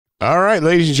All right,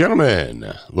 ladies and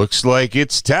gentlemen, looks like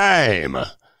it's time.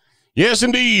 Yes,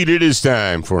 indeed, it is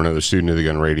time for another Student of the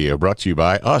Gun Radio, brought to you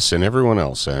by us and everyone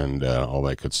else and all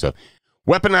that good stuff.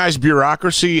 Weaponized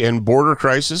bureaucracy and border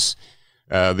crisis.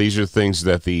 These are things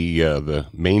that the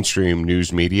mainstream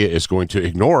news media is going to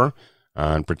ignore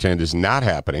and pretend is not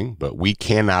happening, but we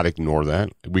cannot ignore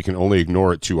that. We can only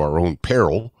ignore it to our own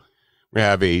peril. We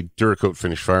have a Duracoat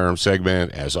Finished Firearms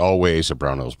segment, as always, a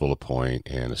Brownells Bullet Point,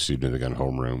 and a Student of the Gun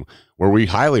Homeroom, where we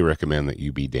highly recommend that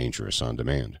you be dangerous on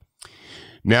demand.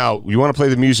 Now, you want to play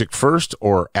the music first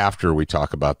or after we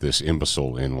talk about this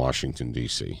imbecile in Washington,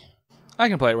 D.C.? I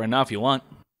can play it right now if you want.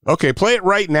 Okay, play it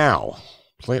right now.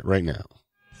 Play it right now.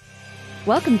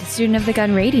 Welcome to Student of the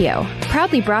Gun Radio,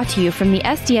 proudly brought to you from the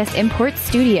SDS Imports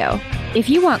Studio. If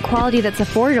you want quality that's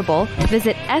affordable,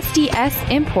 visit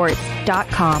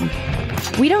sdsimports.com.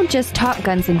 We don't just talk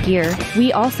guns and gear,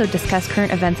 we also discuss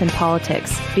current events and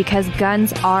politics, because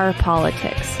guns are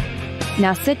politics.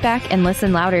 Now sit back and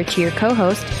listen louder to your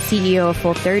co-host, CEO of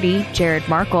Full 30, Jared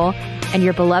Markle, and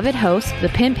your beloved host, the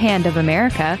pimp hand of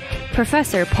America,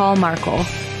 Professor Paul Markle.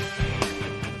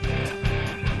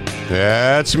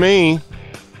 That's me,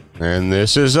 and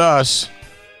this is us,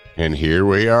 and here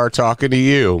we are talking to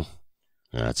you.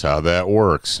 That's how that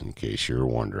works, in case you're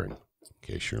wondering.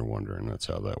 That's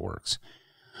how that works.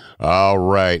 All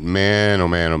right, man, oh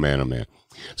man, oh man, oh man.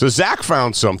 So Zach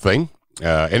found something,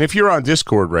 and if you're on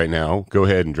Discord right now, go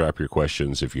ahead and drop your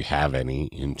questions, if you have any,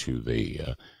 into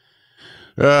the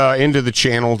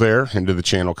channel there, into the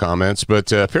channel comments.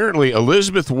 But apparently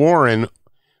Elizabeth Warren, all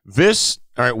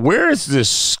right, where is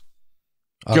this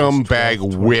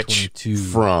scumbag witch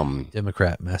from?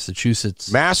 Democrat,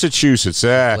 Massachusetts.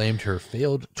 Blamed her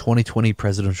failed 2020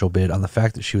 presidential bid on the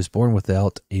fact that she was born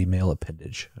without a male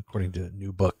appendage, according to a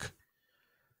new book.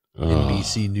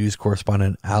 NBC News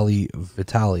correspondent Ali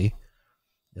Vitali,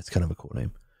 that's kind of a cool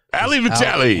name, Ali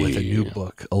Vitali, with a new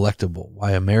book, Electable: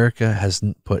 Why America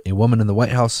Hasn't Put a Woman in the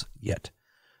White House Yet,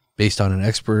 based on an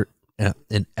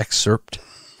excerpt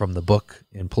from the book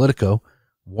in Politico.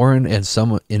 Warren and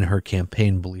some in her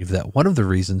campaign believe that one of the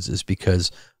reasons is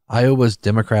because Iowa's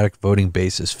Democratic voting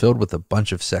base is filled with a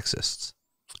bunch of sexists.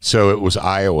 So it was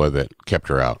Iowa that kept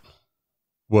her out.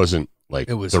 Wasn't like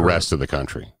it was the rest of the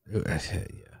country.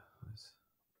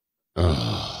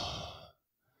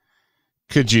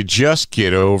 Could you just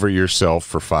get over yourself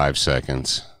for 5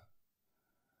 seconds?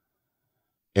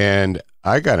 And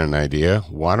I got an idea.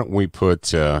 Why don't we put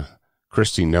Kristi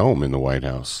Noem in the White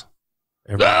House?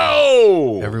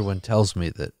 Everyone tells me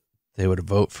that they would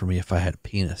vote for me if I had a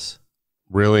penis.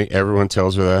 Really? Everyone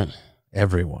tells her that?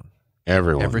 Everyone.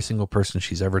 Every single person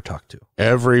she's ever talked to.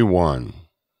 Everyone.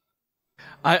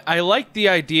 I like the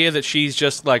idea that she's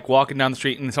just like walking down the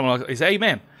street and someone will say, hey,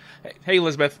 man, hey,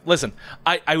 Elizabeth, listen,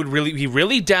 I would really be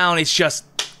really down. It's just,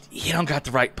 you don't got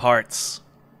the right parts.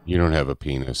 You don't have a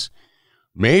penis.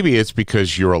 Maybe it's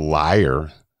because you're a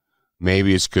liar.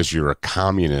 Maybe it's because you're a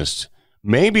communist.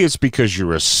 Maybe it's because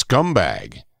you're a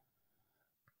scumbag.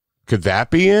 Could that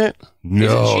be it?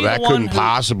 No, that couldn't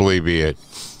possibly be it.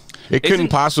 It couldn't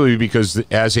possibly be because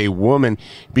as a woman,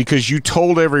 because you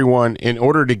told everyone in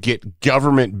order to get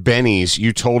government bennies,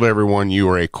 you told everyone you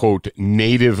were a, quote,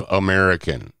 Native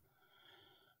American.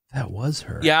 That was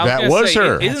her. Yeah, that was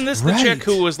her. Isn't this the chick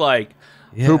who was like...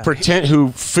 Yeah.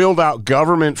 Who filled out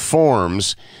government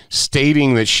forms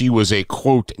stating that she was a,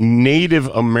 quote, Native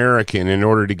American in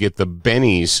order to get the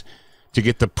bennies, to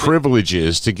get the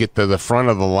privileges, to get to the front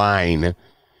of the line.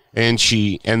 And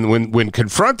when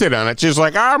confronted on it, she's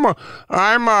like, I'm a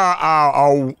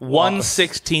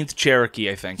 1/16th Cherokee,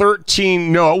 I think.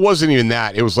 13. No, it wasn't even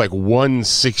that. It was like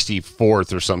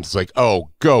 1/64th or something. It's like, oh,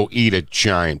 go eat a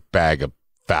giant bag of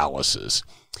phalluses.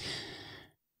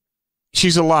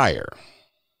 She's a liar.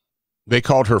 They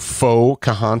called her faux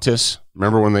Cahantis.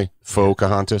 Remember when they faux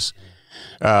Cahantis?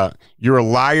 You're a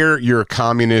liar, you're a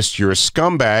communist, you're a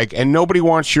scumbag, and nobody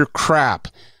wants your crap.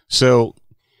 So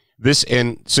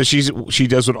she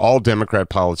does what all Democrat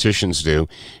politicians do,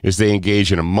 is they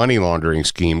engage in a money laundering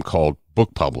scheme called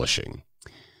book publishing.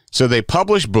 So they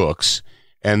publish books,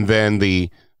 and then the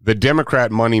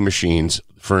Democrat money machines,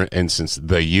 for instance,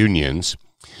 the unions,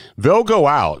 they'll go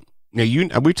out. Now,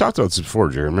 we talked about this before,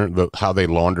 Jerry. Remember how they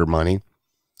launder money?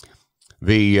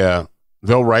 They'll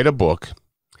write a book,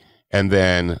 and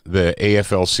then the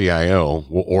AFL-CIO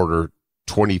will order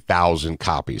 20,000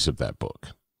 copies of that book,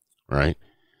 right?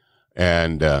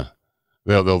 And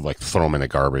they'll like throw them in the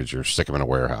garbage or stick them in a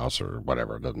warehouse or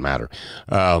whatever. It doesn't matter.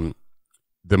 The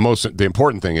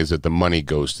important thing is that the money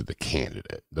goes to the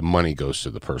candidate. The money goes to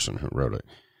the person who wrote it.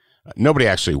 Nobody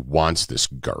actually wants this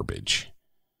garbage.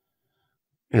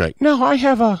 You're like, no, I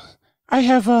have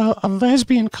a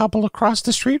lesbian couple across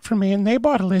the street from me, and they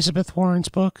bought Elizabeth Warren's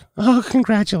book. Oh,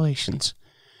 congratulations.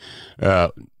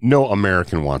 No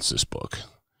American wants this book.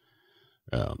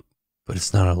 But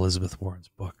it's not Elizabeth Warren's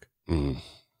book.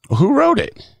 Who wrote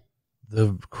it?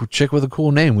 The chick with a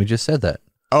cool name. We just said that.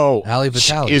 Oh, Ali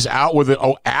Vitale is out with it.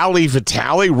 Oh, Ali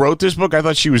Vitale wrote this book? I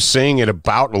thought she was saying it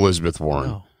about Elizabeth Warren.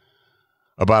 No.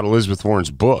 About Elizabeth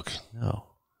Warren's book. No.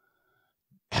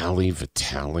 Ali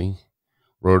Vitale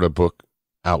wrote a book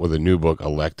out with a new book,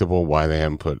 Electable. Why they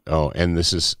haven't put, and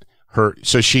this is her.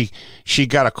 So she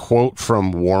got a quote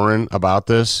from Warren about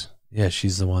this. Yeah,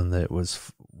 she's the one that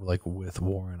was like with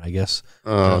Warren, I guess.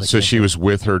 So she was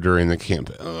with her during the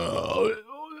campaign. All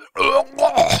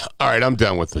right, I'm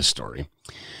done with this story.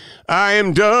 I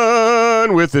am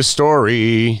done with this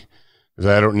story because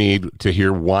I don't need to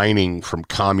hear whining from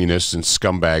communists and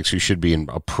scumbags who should be in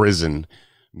a prison,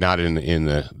 not in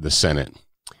the Senate.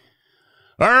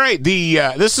 All right,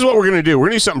 this is what we're going to do. We're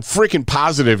going to do something freaking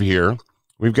positive here.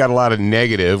 We've got a lot of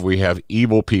negative. We have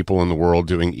evil people in the world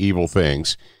doing evil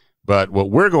things. But what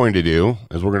we're going to do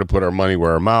is we're going to put our money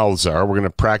where our mouths are. We're going to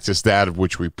practice that of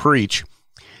which we preach.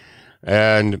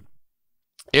 And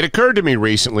it occurred to me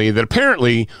recently that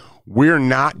apparently we're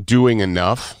not doing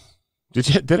enough. Did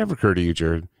that ever occur to you,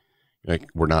 Jared? Like,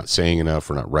 we're not saying enough,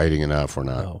 we're not writing enough, we're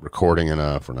not recording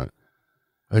enough, we're not.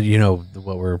 You know,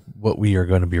 what we are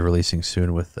going to be releasing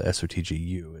soon with the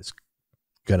SOTGU is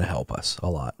going to help us a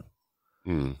lot.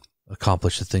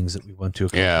 Accomplish the things that we want to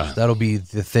accomplish. Yeah. That'll be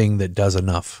the thing that does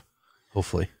enough,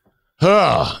 hopefully.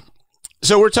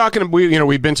 So we're talking,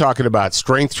 we've been talking about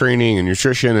strength training and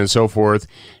nutrition and so forth,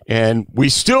 and we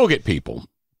still get people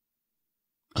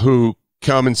who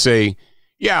come and say,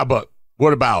 yeah, but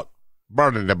what about,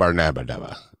 what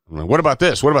about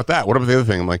this? What about that? What about the other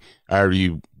thing? I'm like, are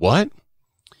you, what?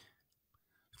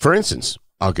 For instance,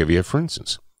 I'll give you a for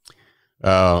instance.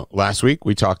 Last week,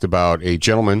 we talked about a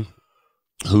gentleman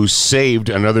who saved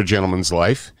another gentleman's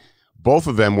life. Both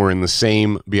of them were in the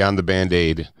same Beyond the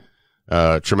Band-Aid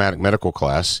traumatic medical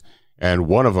class, and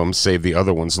one of them saved the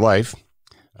other one's life.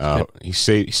 He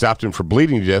stopped him from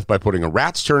bleeding to death by putting a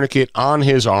rat's tourniquet on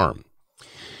his arm.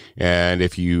 And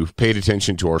if you paid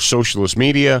attention to our socialist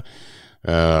media,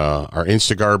 our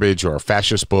Instagarbage or our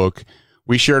fascist book,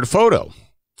 we shared a photo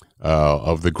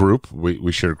of the group.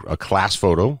 We shared a class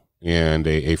photo and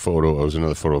a photo. It was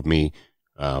another photo of me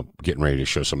getting ready to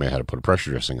show somebody how to put a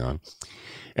pressure dressing on.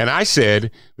 And I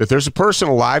said that there's a person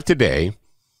alive today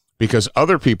because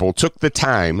other people took the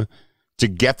time to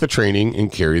get the training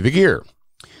and carry the gear.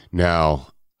 Now,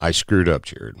 I screwed up,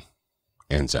 Jared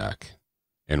and Zach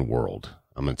and World.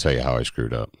 I'm going to tell you how I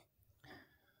screwed up.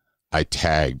 I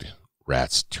tagged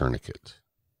Rat's Tourniquet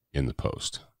in the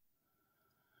post.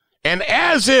 And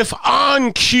as if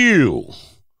on cue,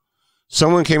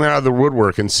 someone came out of the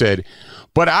woodwork and said,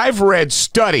 but I've read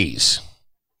studies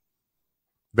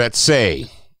that say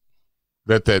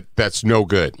that's no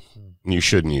good and you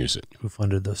shouldn't use it. Who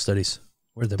funded those studies?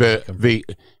 Where'd they come from?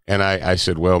 And I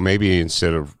said, well, maybe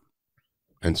instead of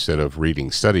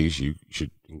reading studies, you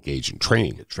should engage in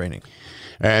training.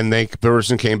 And the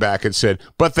person came back and said,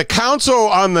 but the council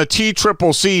on the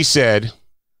TCCC said.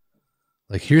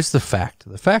 Like, here's the fact.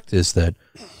 The fact is that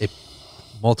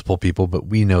multiple people, but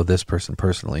we know this person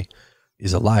personally,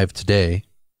 is alive today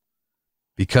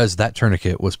because that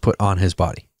tourniquet was put on his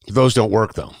body. Those don't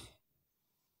work, though.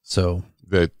 So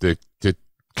the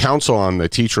council on the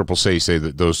TCCC say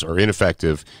that those are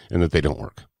ineffective and that they don't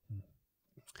work.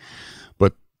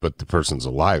 But the person's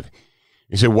alive.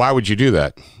 You say, why would you do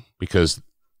that? Because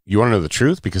you want to know the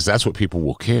truth? Because that's what people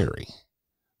will carry.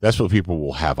 That's what people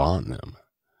will have on them.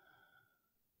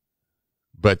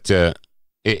 But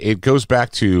it goes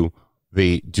back to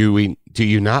do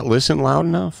you not listen loud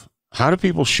enough? How do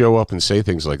people show up and say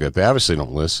things like that? They obviously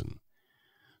don't listen.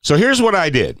 So here's what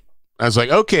I did. I was like,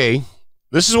 okay,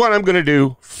 this is what I'm going to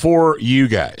do for you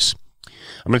guys.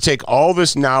 I'm going to take all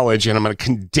this knowledge and I'm going to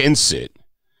condense it.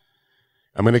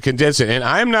 And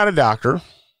I'm not a doctor.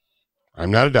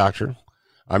 I'm not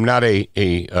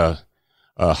a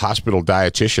hospital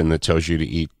dietitian that tells you to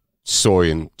eat soy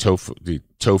and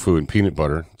tofu and peanut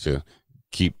butter to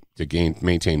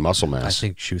maintain muscle mass. I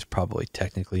think she was probably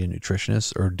technically a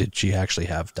nutritionist, or did she actually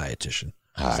have dietitian?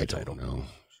 I don't know.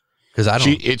 Because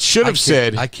it should have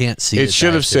said. I can't see. It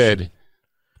should have said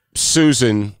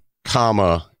Susan,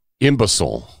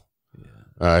 imbecile.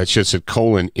 Yeah. It should have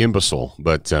said : imbecile.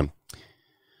 But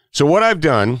so what I've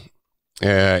done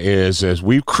is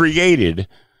we've created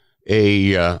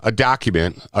a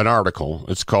document, an article.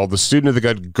 It's called the Student of the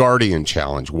Gut Guardian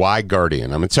Challenge. Why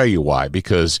Guardian? I'm going to tell you why.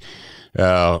 Because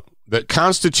the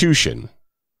Constitution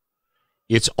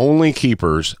its only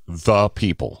keepers the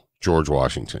people. George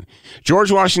Washington.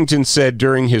 George Washington said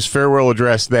during his farewell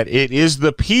address that it is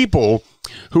the people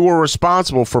who are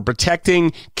responsible for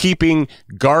protecting, keeping,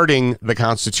 guarding the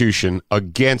Constitution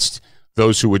against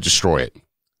those who would destroy it.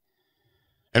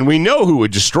 And we know who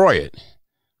would destroy it.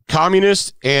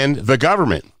 Communists and the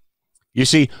government. You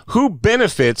see, who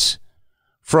benefits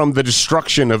from the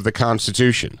destruction of the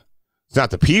Constitution? It's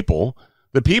not the people.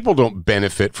 The people don't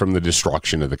benefit from the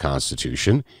destruction of the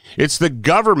Constitution. It's the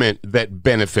government that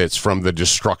benefits from the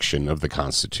destruction of the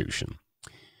Constitution.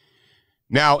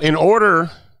 Now, in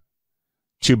order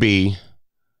to be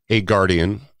a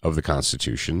guardian of the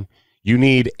Constitution, you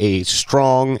need a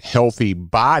strong, healthy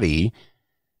body,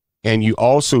 and you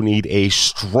also need a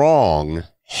strong,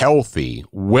 healthy,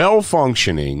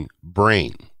 well-functioning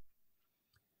brain.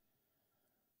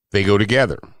 They go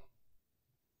together.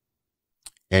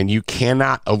 And you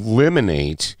cannot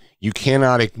eliminate, you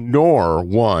cannot ignore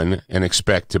one and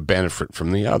expect to benefit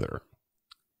from the other.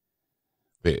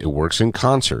 It works in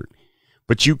concert.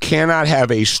 But you cannot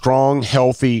have a strong,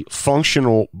 healthy,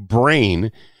 functional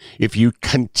brain if you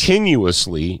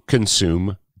continuously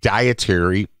consume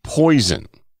dietary poison.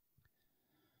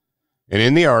 And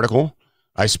in the article,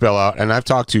 I spell out, and I've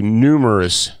talked to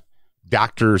numerous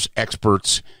doctors,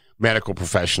 experts, medical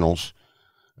professionals.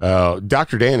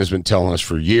 Dr. Dan has been telling us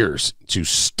for years to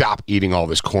stop eating all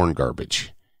this corn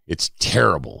garbage. It's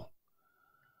terrible.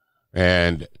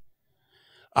 And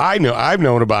I've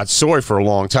known about soy for a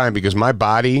long time because my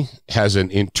body has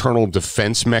an internal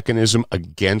defense mechanism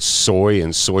against soy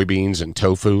and soybeans and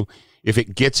tofu. If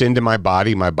it gets into my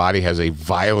body has a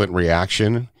violent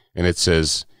reaction,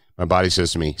 and my body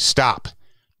says to me, stop.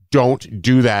 Don't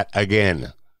do that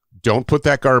again. Don't put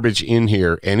that garbage in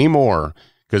here anymore,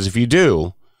 because if you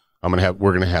do,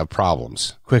 we're gonna have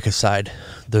problems. Quick aside,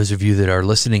 those of you that are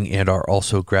listening and are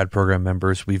also grad program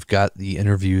members, we've got the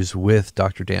interviews with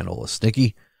Dr. Dan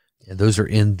Olesnicki, and those are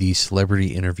in the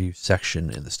celebrity interview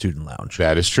section in the student lounge.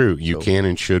 That is true. You can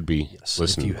and should be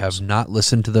listening. If you have not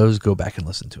listened to those, go back and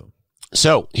listen to them.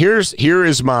 So here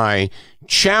is my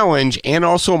challenge and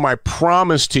also my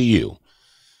promise to you.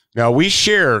 Now, we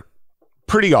share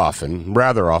pretty often,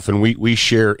 rather often, we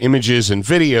share images and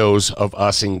videos of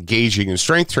us engaging in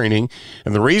strength training.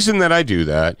 And the reason that I do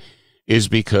that is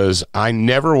because I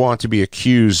never want to be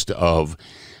accused of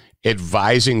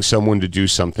advising someone to do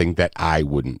something that I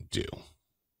wouldn't do.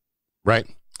 Right?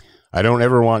 I don't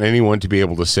ever want anyone to be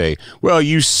able to say, well,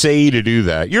 you say to do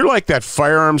that. You're like that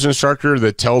firearms instructor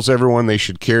that tells everyone they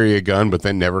should carry a gun, but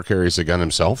then never carries a gun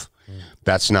himself.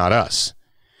 That's not us.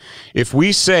 If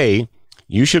we say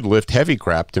you should lift heavy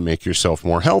crap to make yourself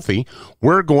more healthy,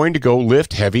 we're going to go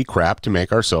lift heavy crap to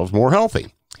make ourselves more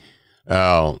healthy.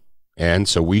 And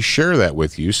so we share that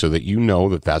with you so that you know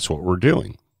that that's what we're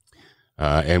doing.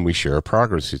 And we share our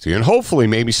progress with you. And hopefully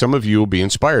maybe some of you will be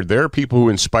inspired. There are people who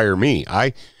inspire me.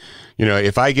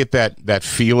 If I get that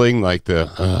feeling like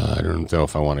I don't know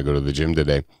if I want to go to the gym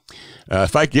today.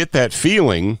 If I get that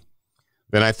feeling,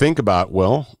 then I think about,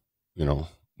 what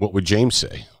would James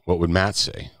say? What would Matt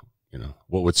say?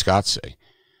 What would Scott say?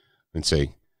 And say,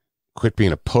 quit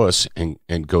being a puss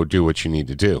and go do what you need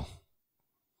to do.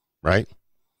 Right?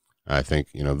 I think,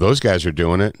 those guys are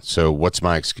doing it. So what's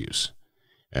my excuse?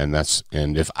 And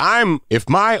if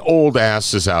my old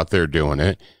ass is out there doing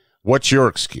it, what's your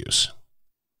excuse?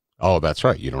 Oh, that's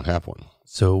right. You don't have one.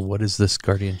 So what is this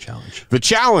Guardian Challenge? The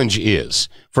challenge is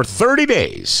for 30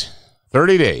 days,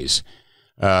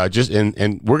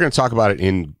 and we're going to talk about it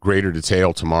in greater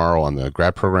detail tomorrow on the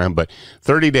grad program, but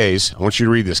 30 days, I want you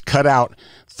to read this. Cut out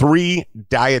 3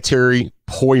 dietary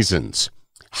poisons: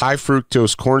 high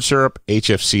fructose corn syrup,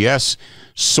 HFCS,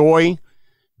 soy.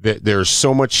 There's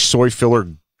so much soy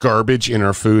filler garbage in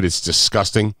our food, it's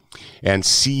disgusting. And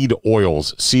seed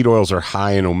oils. Seed oils are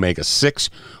high in omega-6,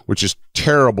 which is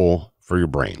terrible for your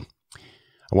brain.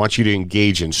 I want you to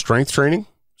engage in strength training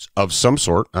of some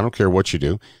sort. I don't care what you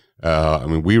do.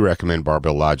 We recommend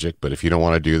Barbell Logic, but if you don't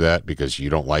want to do that because you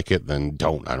don't like it, then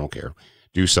don't. I don't care.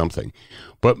 Do something.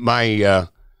 But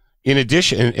in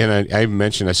addition, and I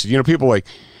mentioned, I said, people like,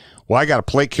 well, I got a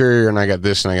plate carrier and I got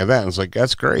this and I got that. And it's like,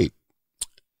 that's great.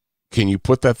 Can you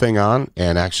put that thing on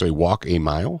and actually walk a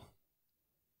mile?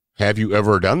 Have you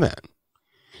ever done that?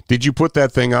 Did you put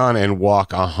that thing on and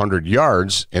walk 100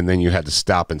 yards and then you had to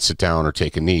stop and sit down or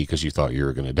take a knee because you thought you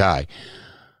were going to die?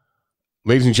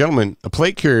 Ladies and gentlemen, a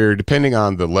plate carrier, depending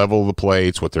on the level of the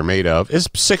plates, what they're made of, is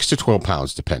 6 to 12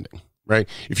 pounds depending, right?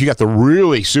 If you got the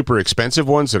really super expensive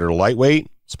ones that are lightweight,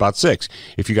 it's about 6.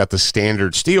 If you got the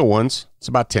standard steel ones, it's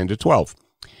about 10 to 12.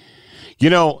 You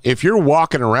know, if you're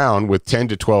walking around with 10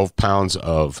 to 12 pounds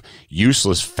of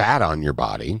useless fat on your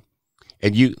body,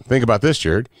 and you think about this,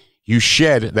 Jared, you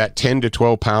shed that 10 to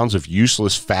 12 pounds of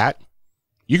useless fat,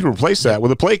 you can replace that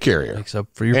with a plate carrier. Makes up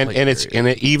for your and plate carrier. And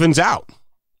it evens out.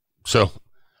 So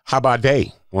how about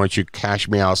day? Why don't you cash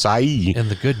me outside? And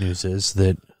the good news is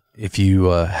that if you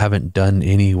haven't done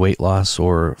any weight loss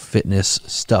or fitness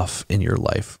stuff in your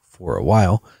life for a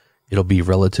while, it'll be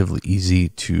relatively easy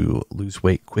to lose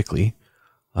weight quickly.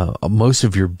 Most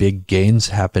of your big gains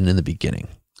happen in the beginning.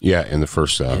 Yeah, in the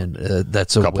first and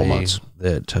that's a couple way months.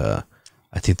 That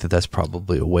I think that's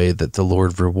probably a way that the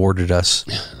Lord rewarded us,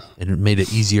 and it made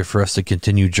it easier for us to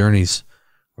continue journeys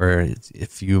where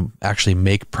if you actually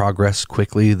make progress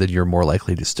quickly, then you're more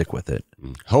likely to stick with it.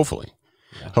 Hopefully.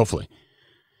 Hopefully.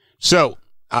 So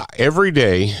every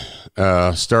day,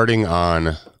 starting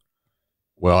on,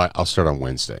 well, I'll start on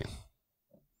Wednesday.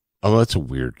 Oh, that's a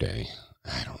weird day.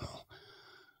 I don't know.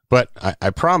 But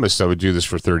I promised I would do this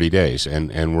for 30 days,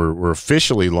 and we're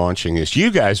officially launching this. You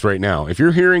guys right now, if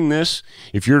you're hearing this,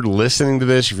 if you're listening to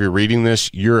this, if you're reading this,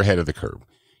 you're ahead of the curve.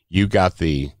 You got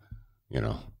the,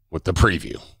 with the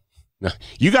preview. Now,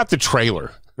 you got the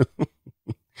trailer.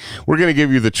 We're going to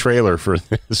give you the trailer for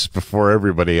this before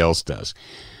everybody else does.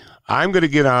 I'm going to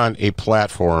get on a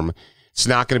platform. It's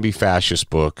not going to be Fascist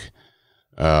Book.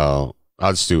 I'll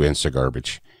just do Insta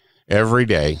Garbage. Every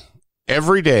day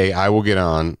I will get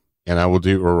on and I will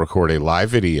do or record a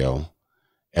live video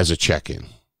as a check-in.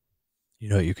 You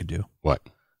know what you could do? What?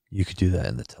 You could do that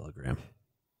in the Telegram.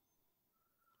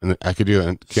 And I could do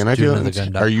that. Can I do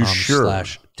that? Are you sure?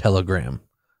 /Telegram.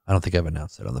 I don't think I've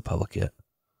announced it on the public yet.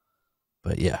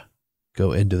 But yeah,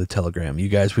 go into the Telegram. You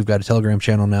guys, we've got a Telegram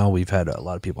channel now. We've had a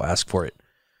lot of people ask for it.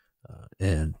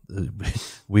 And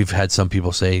we've had some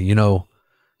people say,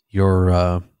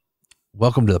 you're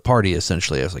welcome to the party,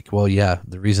 essentially. I was like, well, yeah,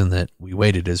 the reason that we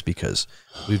waited is because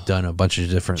we've done a bunch of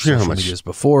different social medias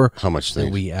before. How much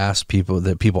that we asked people,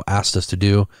 that people asked us to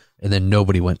do, and then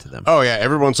nobody went to them. Oh, yeah.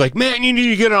 Everyone's like, man, you need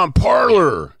to get on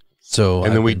Parler. So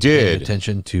and then we did paying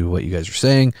attention to what you guys are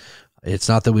saying. It's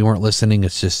not that we weren't listening.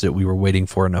 It's just that we were waiting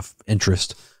for enough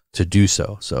interest to do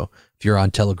so. So if you're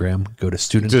on Telegram, go to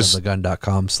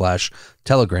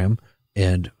studentsofthegun.com/Telegram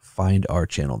and find our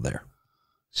channel there.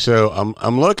 So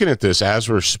I'm looking at this as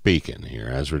we're speaking here,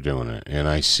 as we're doing it, and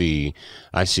I see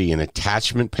an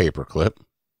attachment paperclip,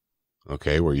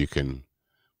 okay, where you can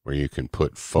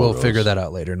put photos. We'll figure that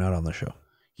out later, not on the show.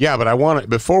 Yeah, but I want it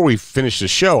before we finish the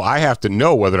show. I have to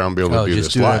know whether I'm able to do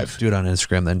this live. Do it on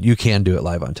Instagram. Then you can do it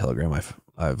live on Telegram.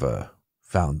 I've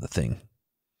found the thing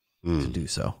to do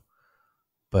so.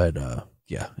 But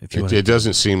yeah, if you it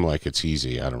doesn't seem like it's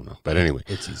easy. I don't know, but anyway,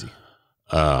 it's easy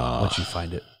once you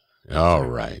find it. All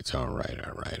right.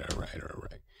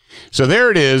 So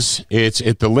there it is. It's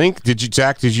at the link.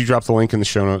 Zach, did you drop the link in the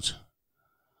show notes?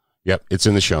 Yep, it's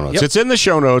in the show notes. Yep. It's in the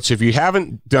show notes. If you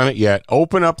haven't done it yet,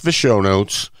 open up the show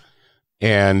notes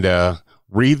and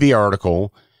read the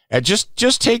article. And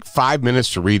just take 5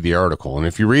 minutes to read the article. And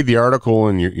if you read the article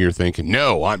and you're thinking,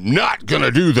 no, I'm not going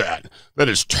to do that. That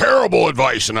is terrible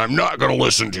advice, and I'm not going to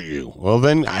listen to you. Well,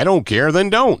 then I don't care. Then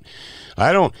don't.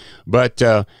 I don't. But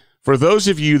for those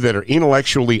of you that are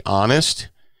intellectually honest,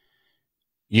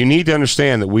 you need to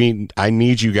understand that I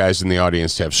need you guys in the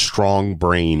audience to have strong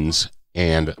brains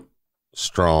and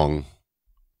strong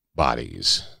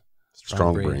bodies.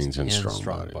 Strong brains and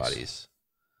strong bodies.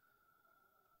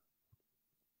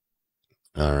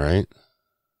 All right.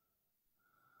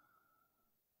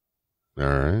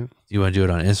 Do you want to do it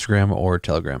on Instagram or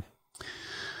Telegram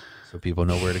so people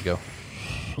know where to go?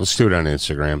 Let's do it on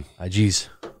Instagram. IGs.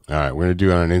 All right, we're going to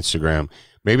do it on Instagram.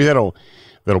 Maybe that'll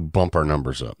bump our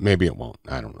numbers up. Maybe it won't.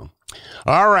 I don't know.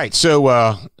 All right,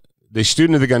 so the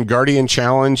Student of the Gun Guardian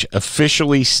Challenge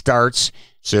officially starts.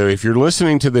 So if you're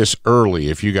listening to this early,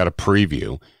 if you got a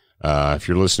preview, if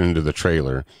you're listening to the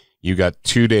trailer, you got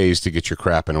 2 days to get your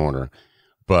crap in order.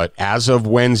 But as of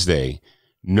Wednesday,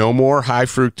 no more high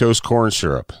fructose corn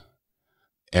syrup.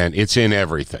 And it's in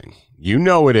everything. You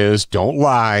know it is. Don't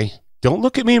lie. Don't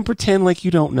look at me and pretend like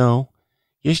you don't know.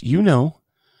 Yes, you know.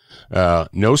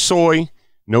 No soy,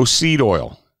 no seed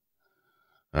oil.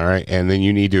 All right. And then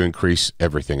you need to increase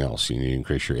everything else. You need to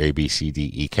increase your A, B, C,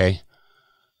 D, E, K.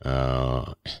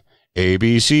 A,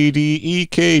 B, C, D, E,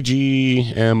 K,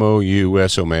 G, M, O, U,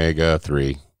 S, omega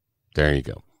 3. There you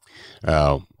go.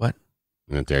 What?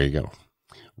 And there you go.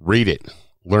 Read it.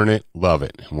 Learn it. Love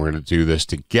it. And we're going to do this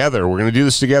together. We're going to do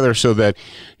this together so that,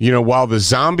 while the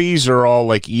zombies are all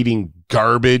like eating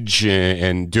garbage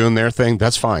and doing their thing,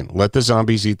 that's fine. Let the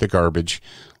zombies eat the garbage.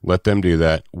 Let them do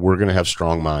that. We're going to have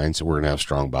strong minds. And we're going to have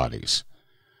strong bodies.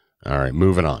 All right,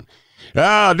 moving on.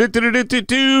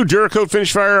 Duracoat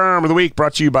Finished Firearm of the Week,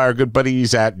 brought to you by our good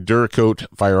buddies at Duracoat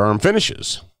Firearm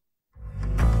Finishes.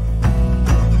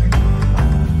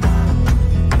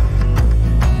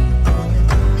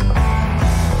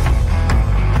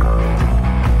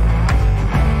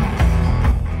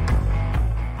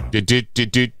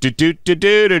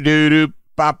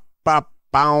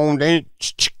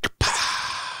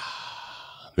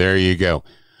 There you go.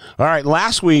 All right,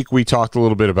 last week we talked a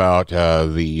little bit about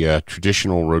the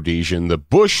traditional Rhodesian, the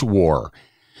Bush War.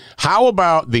 How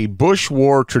about the Bush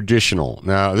War traditional?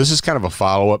 Now, this is kind of a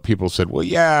follow-up. People said, well,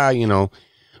 yeah, you know,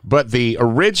 but the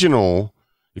original,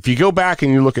 if you go back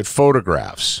and you look at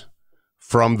photographs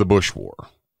from the Bush War,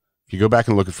 if you go back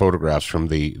and look at photographs from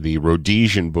the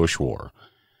Rhodesian Bush War,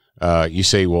 you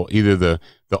say, well, either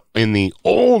in the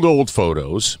old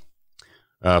photos,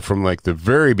 from like the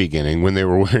very beginning when they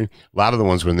were wearing, a lot of the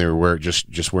ones when they were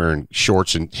just wearing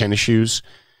shorts and tennis shoes.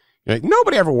 Like,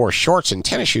 nobody ever wore shorts and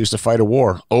tennis shoes to fight a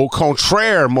war. Au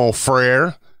contraire, mon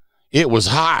frere. It was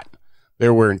hot. They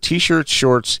were wearing t-shirts,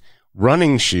 shorts,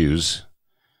 running shoes,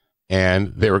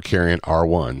 and they were carrying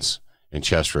R1s and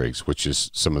chest rigs, which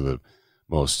is some of the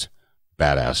most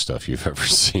badass stuff you've ever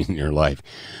seen in your life.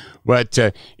 But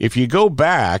if you go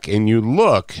back and you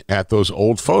look at those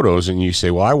old photos and you say,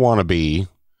 well, I want to be,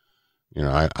 you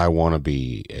know, I want to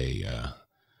be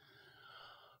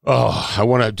I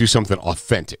want to do something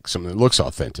authentic, something that looks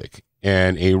authentic.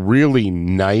 And a really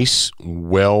nice,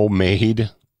 well-made,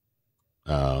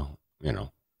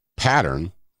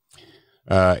 pattern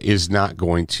is not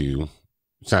going to,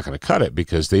 it's not going to cut it,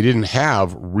 because they didn't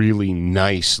have really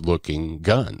nice-looking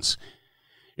guns.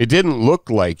 It didn't look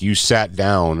like you sat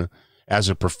down as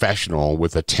a professional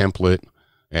with a template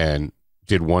and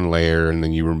did one layer, and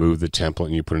then you removed the template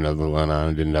and you put another one on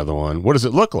and did another one. What does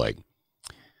it look like?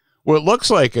 Well, it looks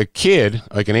like a kid,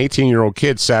 like an 18-year-old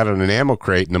kid, sat on an ammo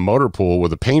crate in a motor pool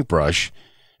with a paintbrush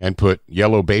and put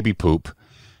yellow baby poop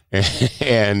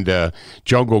and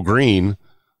jungle green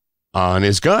on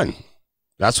his gun.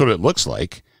 That's what it looks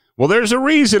like. Well, there's a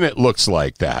reason it looks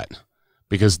like that,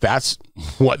 because that's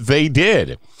what they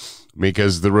did.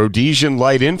 Because the Rhodesian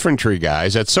light infantry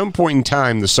guys, at some point in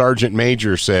time, the sergeant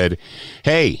major said,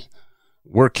 hey,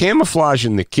 we're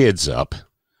camouflaging the kids up.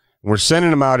 We're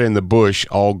sending them out in the bush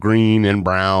all green and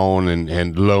brown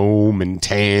and loam and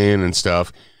tan and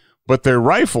stuff. But their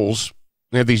rifles,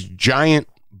 they have these giant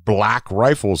black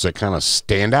rifles that kind of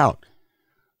stand out.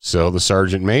 So the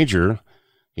sergeant major,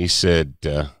 he said,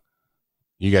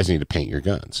 you guys need to paint your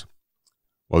guns.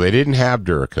 Well, they didn't have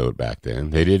Duracoat back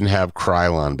then. They didn't have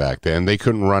Krylon back then. They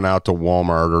couldn't run out to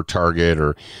Walmart or Target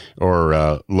or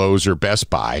Lowe's or Best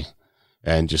Buy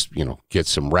and just, you know, get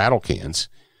some rattle cans.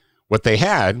 What they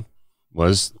had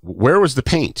was, where was the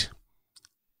paint?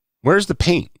 Where's the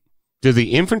paint? Did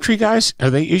the infantry guys, are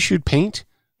they issued paint?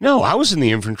 No, I was in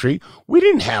the infantry. They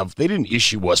didn't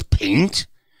issue us paint.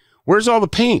 Where's all the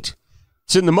paint?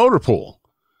 It's in the motor pool.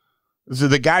 So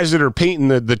the guys that are painting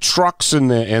the trucks and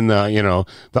the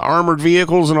the armored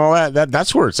vehicles and all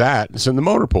that's where it's at. It's in the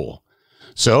motor pool.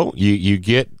 So you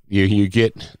get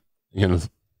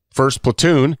first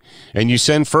platoon, and you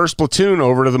send first platoon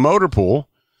over to the motor pool,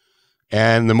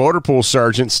 and the motor pool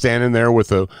sergeant standing there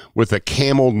with a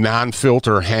Camel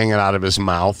non-filter hanging out of his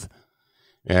mouth,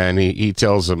 and he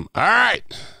tells them, all right,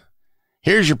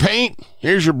 here's your paint,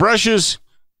 here's your brushes,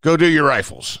 go do your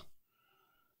rifles.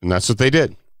 And that's what they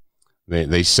did.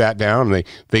 They sat down, and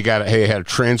they had a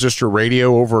transistor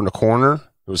radio over in the corner.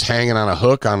 It was hanging on a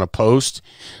hook on a post.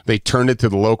 They turned it to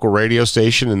the local radio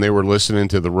station, and they were listening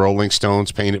to the Rolling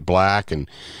Stones, Paint It Black, and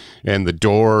the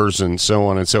Doors, and so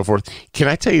on and so forth. Can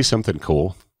I tell you something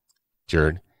cool,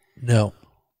 Jared? No.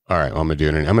 All right, well, I'm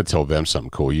going to tell them something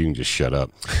cool. You can just shut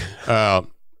up.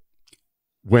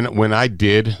 When I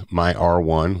did my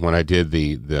R1, when I did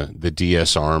the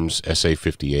DS Arms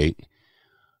SA58,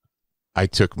 I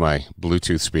took my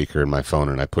Bluetooth speaker in my phone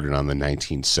and I put it on the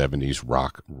 1970s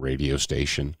rock radio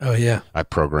station. Oh, yeah. I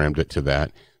programmed it to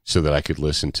that so that I could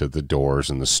listen to the Doors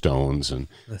and the Stones and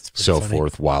so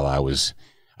forth while I was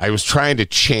trying to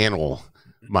channel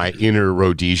my inner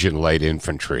Rhodesian light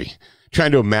infantry,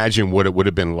 trying to imagine what it would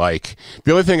have been like.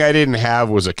 The only thing I didn't have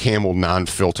was a Camel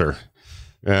non-filter,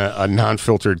 a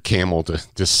non-filtered Camel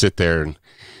to sit there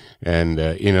and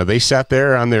they sat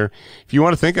there on their, if you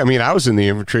want to think, I mean, I was in the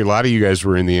infantry. A lot of you guys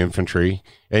were in the infantry,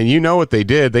 and you know what they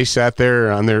did. They sat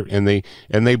there on their, and they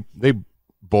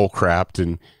bull crapped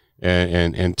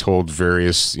and told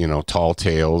various, tall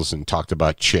tales and talked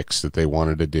about chicks that they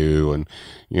wanted to do and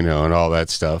all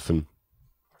that stuff. And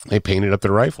they painted up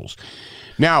their rifles.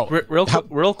 Now,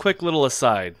 real quick little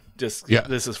aside. This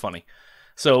is funny.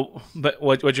 So, but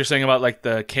what you're saying about like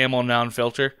the camel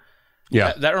non-filter,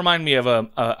 Yeah. that reminded me of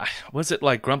was it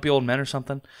like Grumpy Old Men or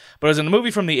something? But it was in a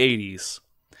movie from the 80s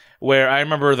where I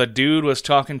remember the dude was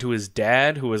talking to his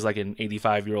dad, who was like an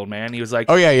 85-year-old man. He was like,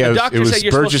 Oh yeah, yeah. The doctor It was said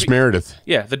you're supposed Burgess to be, Meredith.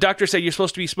 Yeah, the doctor said you're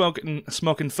supposed to be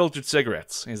smoking filtered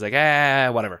cigarettes. He's like,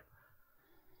 whatever.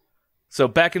 So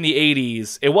back in the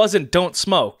 80s, it wasn't don't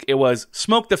smoke. It was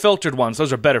smoke the filtered ones.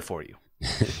 Those are better for you.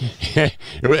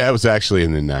 That was actually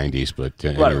in the 90s, but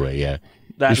anyway, yeah.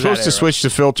 You're supposed to switch to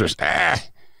filters.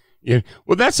 Yeah.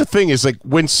 Well, that's the thing is like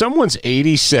when someone's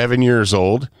 87 years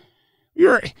old,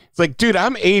 it's like, dude,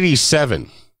 I'm 87.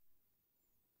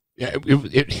 Yeah,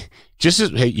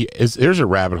 there's a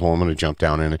rabbit hole I'm going to jump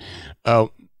down in it.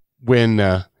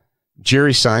 When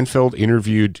Jerry Seinfeld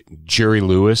interviewed Jerry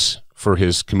Lewis for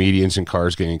his Comedians in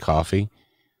Cars Getting Coffee,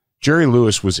 Jerry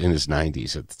Lewis was in his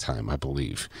 90s at the time, I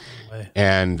believe.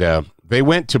 And they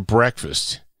went to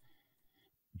breakfast.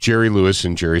 Jerry Lewis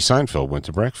and Jerry Seinfeld went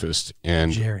to breakfast.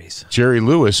 And Jerry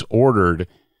Lewis ordered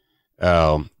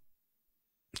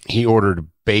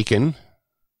bacon.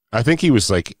 I think he was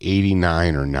like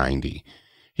 89 or 90.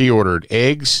 He ordered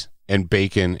eggs and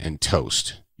bacon and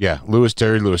toast. Yeah,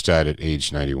 Jerry Lewis died at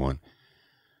age 91.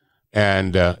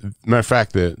 And matter of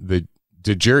fact, the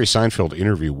Jerry Seinfeld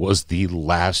interview was the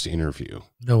last interview.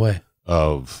 No way.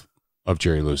 Of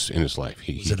Jerry Lewis in his life.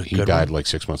 He died like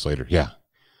 6 months later. Yeah.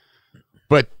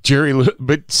 But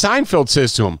Seinfeld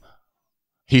says to him,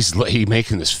 he's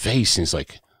making this face, and he's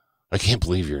like, I can't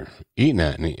believe you're eating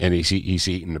that. And he's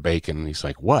eating the bacon, and he's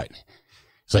like, what?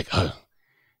 He's like,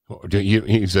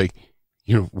 he's like,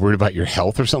 you're worried about your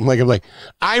health or something? I'm like,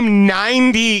 I'm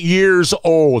 90 years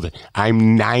old.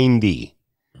 I'm 90.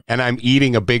 And I'm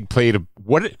eating a big plate of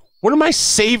what am I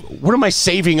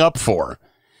saving up for?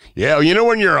 Yeah,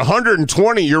 when you're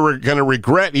 120, you're going to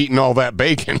regret eating all that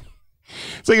bacon.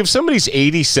 It's like if somebody's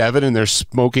 87 and they're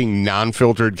smoking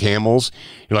non-filtered Camels,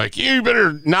 you're like, you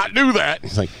better not do that.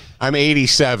 It's like, I'm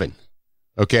 87.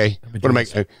 Okay.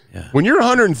 When you're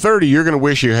 130, you're going to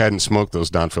wish you hadn't smoked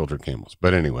those non-filtered Camels.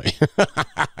 But anyway,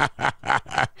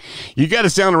 you got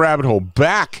us down the rabbit hole.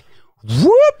 Back.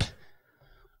 Whoop.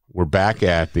 We're back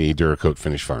at the Duracoat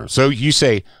Finished Firearms. So you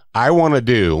say, I want to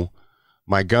do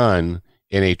my gun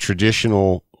in a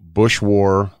traditional Bush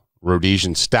War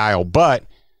Rhodesian style, but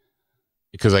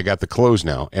because I got the clothes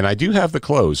now, and I do have the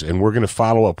clothes, and we're going to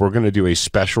follow up. We're going to do a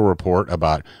special report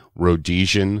about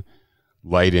Rhodesian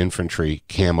light infantry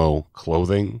camo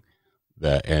clothing.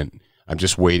 And I'm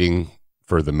just waiting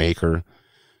for the maker.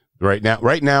 Right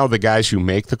now, the guys who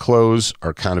make the clothes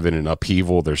are kind of in an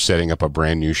upheaval. They're setting up a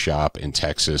brand new shop in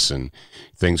Texas, and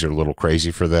things are a little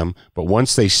crazy for them. But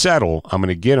once they settle, I'm going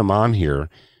to get him on here,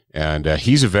 and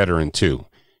he's a veteran too.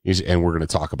 And we're going to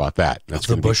talk about that. That's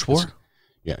the Bush War.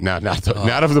 Yeah, not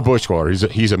of the Bush War.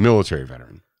 He's a military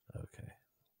veteran.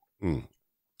 Okay.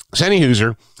 So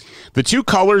anywho, the two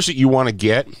colors that you want to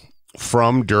get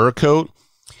from Duracoat,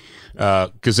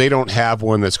 because they don't have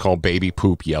one that's called baby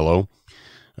poop yellow.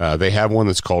 They have one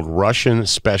that's called Russian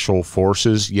Special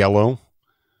Forces yellow.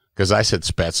 Because I said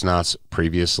Spetsnaz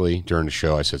previously during the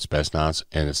show. I said Spetsnaz,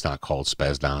 and it's not called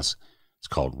Spetsnaz. It's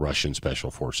called Russian Special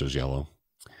Forces yellow.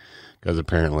 Because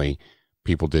apparently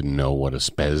people didn't know what a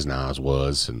Spetsnaz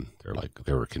was, and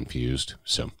they were confused.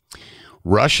 So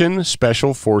Russian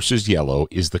Special Forces yellow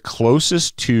is the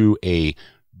closest to a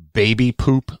baby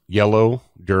poop yellow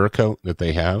Duracoat that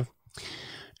they have.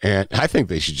 And I think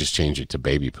they should just change it to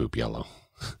baby poop yellow.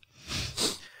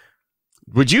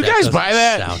 Would you guys buy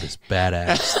that? Sound is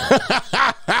badass.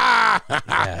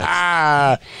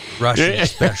 Yeah, Russian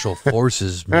Special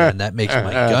Forces, man. That makes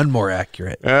my gun more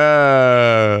accurate.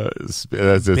 That's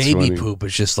baby funny. poop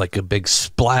is just like a big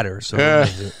splatter, so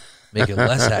make it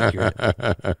less accurate.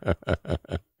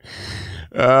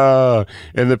 And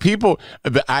the people,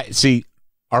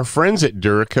 our friends at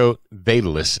Duracoat, they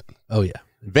listen. Oh yeah.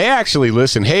 They actually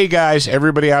listen. Hey guys,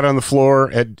 everybody out on the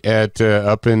floor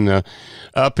up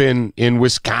in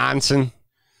Wisconsin,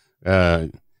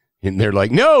 and they're like,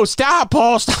 no, stop,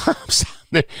 Paul, stop.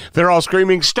 They're all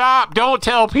screaming, stop! Don't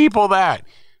tell people that.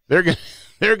 They're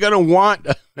gonna want.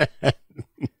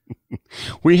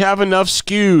 We have enough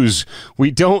SKUs.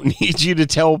 We don't need you to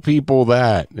tell people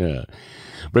that. Yeah.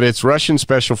 But it's Russian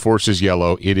Special Forces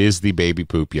yellow. It is the baby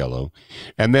poop yellow,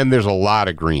 and then there's a lot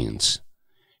of greens.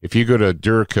 If you go to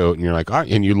Duracoat and you're like,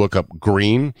 and you look up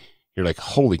green, you're like,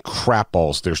 holy crap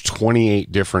balls. There's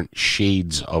 28 different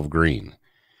shades of green.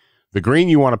 The green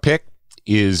you want to pick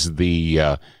is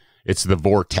it's the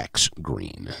Vortex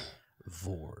green.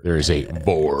 There is a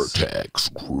Vortex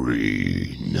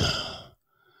green.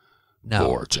 Now,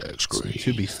 Vortex green.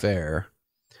 to be fair,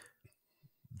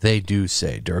 They do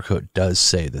say, Duracoat does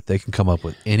say that they can come up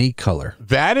with any color.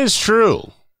 That is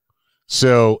true.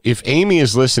 So if Amy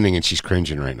is listening and she's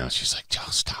cringing right now, she's like, "Joe,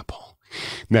 stop all."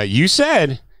 Now, you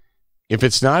said if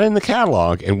it's not in the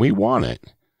catalog and we want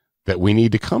it, that we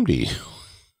need to come to you.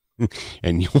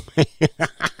 And you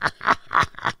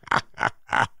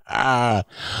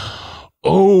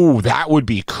oh, that would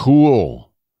be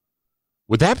cool.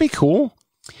 Would that be cool?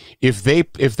 If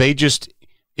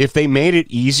they made it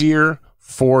easier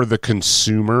for the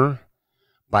consumer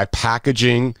by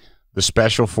packaging the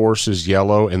Special Forces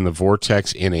yellow and the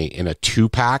Vortex in a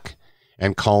 2-pack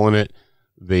and calling it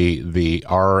the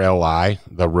RLI,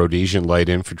 the Rhodesian Light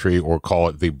Infantry, or call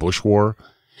it the Bush War.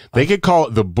 They could call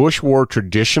it the Bush War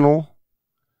Traditional,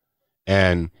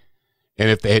 and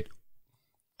if they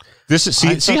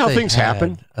see how things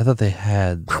happen. I thought they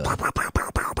had.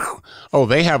 Oh,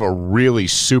 they have a really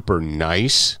super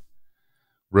nice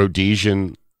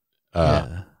Rhodesian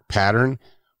pattern,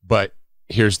 but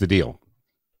here's the deal: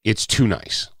 it's too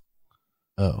nice.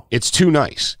 Oh, it's too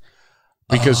nice.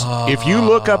 Because if you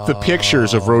look up the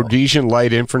pictures of Rhodesian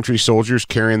light infantry soldiers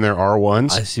carrying their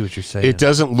R1s, I see what you're saying. It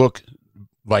doesn't look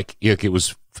like it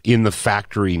was in the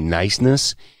factory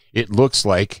niceness. It looks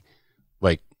like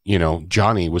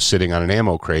Johnny was sitting on an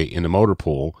ammo crate in the motor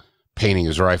pool painting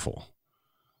his rifle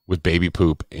with baby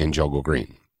poop and jungle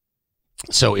green.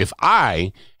 So if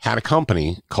I had a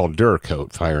company called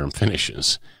Duracoat Firearm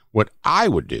Finishes, what I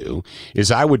would do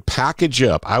is I would package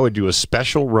up, I would do a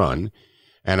special run,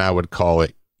 and I would call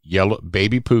it yellow,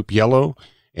 baby poop yellow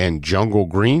and jungle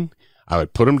green. I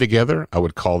would put them together. I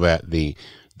would call that the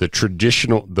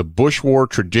traditional, the Bush War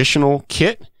traditional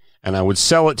kit, and I would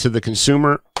sell it to the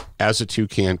consumer as a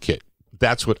 2-can kit.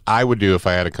 That's what I would do if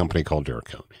I had a company called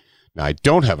Duracoat. Now, I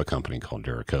don't have a company called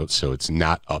Duracoat, so it's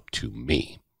not up to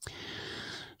me.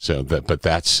 So, but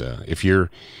that's if you're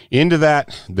into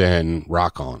that, then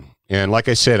rock on. And like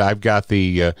I said, I've got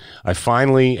the, I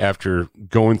finally, after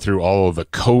going through all of the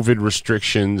COVID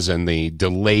restrictions and the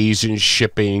delays in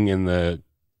shipping and the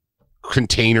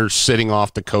containers sitting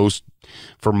off the coast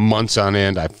for months on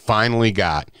end, I finally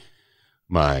got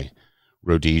my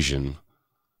Rhodesian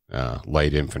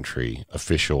light infantry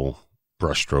official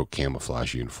brushstroke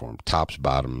camouflage uniform, tops,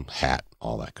 bottom, hat,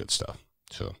 all that good stuff.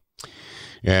 So,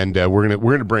 and we're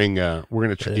gonna bring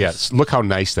yes, look how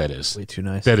nice that is. Way too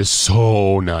nice. That is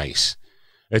so nice.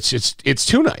 It's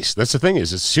too nice. That's the thing,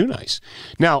 is it's too nice.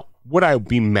 Now, would I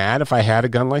be mad if I had a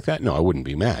gun like that? No, I wouldn't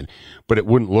be mad, but it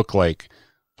wouldn't look like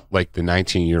the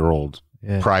 19-year-old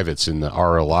privates in the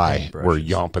RLI were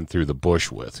yomping through the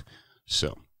bush with.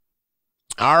 So,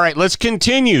 all right, let's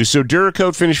continue. So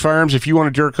Duracoat Finished Firearms, if you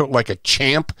want to Duracoat like a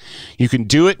champ, you can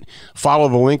do it. Follow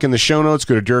the link in the show notes.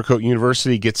 Go to Duracoat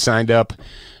University, get signed up,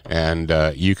 and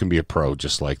you can be a pro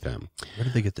just like them. Where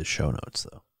do they get the show notes,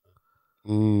 though?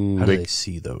 How do they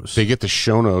see those? They get the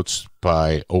show notes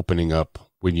by opening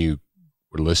up when you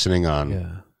were listening on.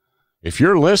 Yeah. If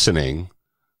you're listening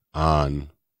on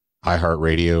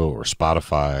iHeartRadio or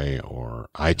Spotify or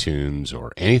iTunes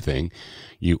or anything,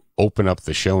 you open up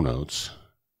the show notes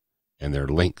and there are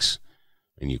links,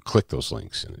 and you click those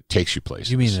links and it takes you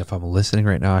places. You mean if I'm listening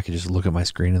right now, I could just look at my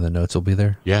screen and the notes will be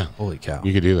there? Yeah. Holy cow.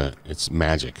 You could do that. It's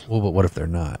magic. Well, but what if they're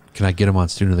not? Can I get them on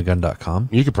studentofthegun.com?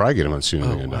 You could probably get them on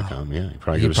studentofthegun.com. Wow. Yeah.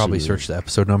 You could probably search the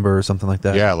episode number or something like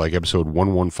that? Yeah, like episode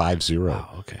 1150.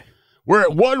 Wow, okay. We're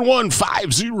at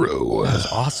 1150. That was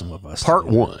awesome of us. Part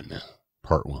one.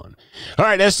 All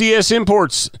right, SDS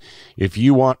Imports. If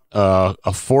you want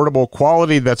affordable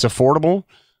quality that's affordable,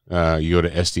 you go to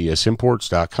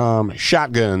sdsimports.com.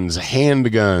 Shotguns,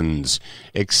 handguns,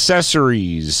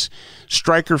 accessories,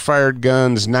 striker-fired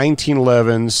guns,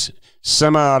 1911s,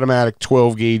 semi-automatic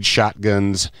 12-gauge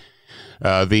shotguns.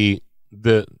 What is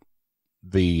it,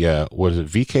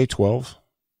 VK12?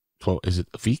 12? Is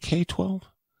it VK12?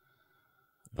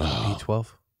 V12?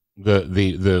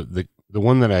 The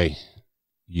one that I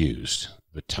used,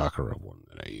 the Takara one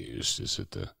that I used, is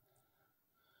it the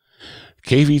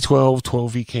KV12,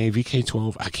 12VK,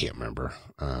 VK12? I can't remember.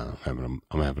 I'm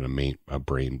having a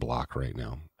brain block right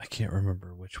now. I can't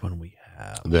remember which one we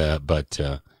have. But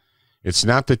it's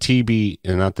not the TB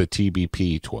and not the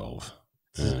TBP 12.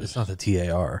 It's not the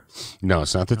TAR. No,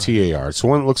 it's not the TAR. It's the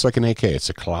one that looks like an AK. It's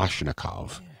a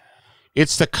Kalashnikov. Yeah.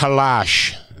 It's the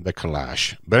Kalash.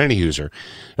 But any user,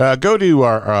 go to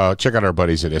our check out our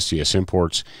buddies at SDS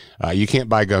Imports. You can't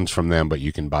buy guns from them, but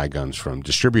you can buy guns from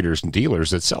distributors and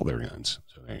dealers that sell their guns.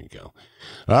 So there you go.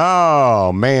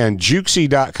 Oh man,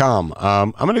 Juxi.com.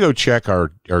 I'm gonna go check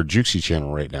our Juxi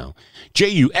channel right now.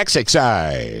 JUXXI.com.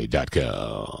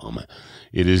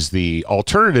 It is the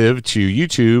alternative to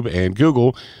YouTube and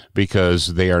Google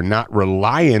because they are not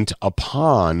reliant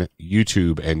upon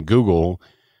YouTube and Google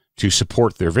to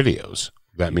support their videos.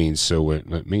 That means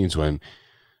when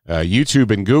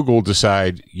YouTube and Google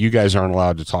decide you guys aren't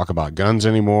allowed to talk about guns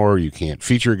anymore, you can't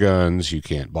feature guns, you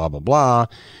can't blah, blah, blah,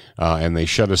 and they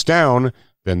shut us down,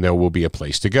 then there will be a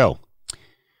place to go.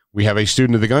 We have a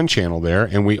Student of the Gun channel there,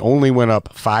 and we only went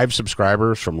up 5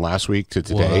 subscribers from last week to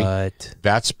today. What?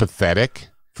 That's pathetic.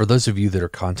 For those of you that are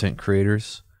content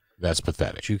creators, that's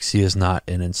pathetic. Jukesy is not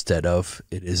an instead of,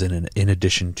 it is in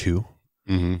addition to.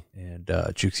 Mm-hmm. And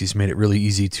Jukesy's made it really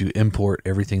easy to import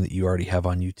everything that you already have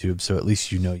on YouTube, so at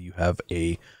least you know you have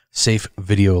a safe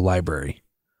video library.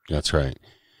 That's right.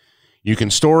 You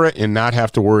can store it and not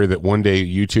have to worry that one day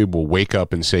YouTube will wake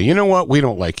up and say, you know what, we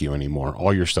don't like you anymore.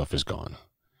 All your stuff is gone.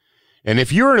 And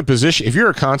if you're in a position, if you're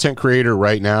a content creator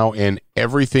right now and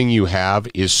everything you have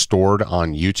is stored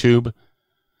on YouTube,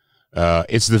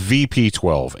 it's the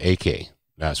VP12 AK.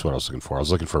 That's what I was looking for. I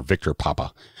was looking for Victor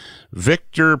Papa.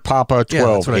 Victor Papa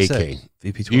 12 AK.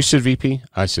 VP12. You said VP?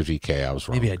 I said VK. I was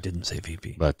wrong. Maybe I didn't say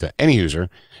VP. But anywho'ser.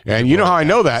 And you know how I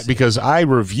know that? Because I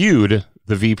reviewed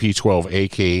the VP12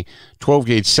 AK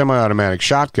 12-gauge semi-automatic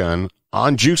shotgun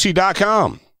on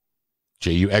Juicy.com.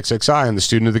 JUXXI on the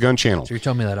Student of the Gun channel. So you're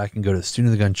telling me that I can go to the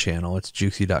Student of the Gun channel. It's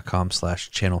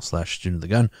juicy.com/channel/Student of the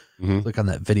Gun. Mm-hmm. Click on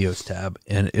that videos tab,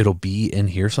 and it'll be in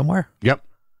here somewhere? Yep.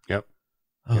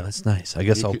 Oh, yep. That's nice. I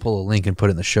guess I'll pull a link and put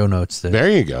it in the show notes. There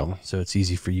you go. So it's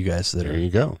easy for you guys that there you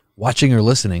go. Watching or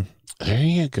listening. There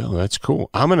you go. That's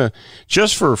cool. I'm going to,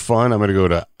 just for fun, I'm going to go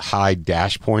to High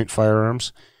Dash Point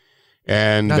Firearms.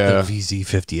 And not the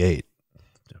VZ58.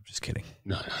 I'm just kidding.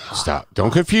 No, stop. Don't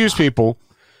confuse people.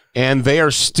 And they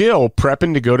are still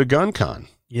prepping to go to GunCon.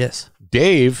 Yes.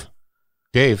 Dave's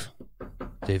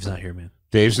not here, man.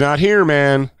 Dave's not here,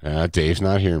 man. Dave's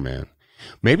not here, man.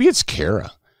 Maybe it's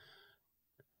Kara.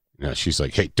 No, she's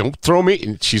like, hey, don't throw me.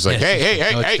 And she's like, hey,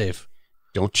 Dave.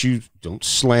 Don't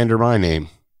slander my name.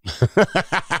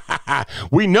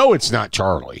 We know it's not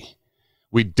Charlie.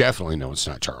 We definitely know it's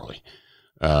not Charlie.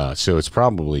 So it's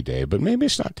probably Dave, but maybe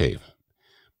it's not Dave.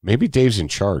 Maybe Dave's in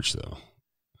charge, though.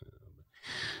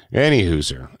 Any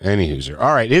hooser.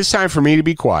 All right, it's time for me to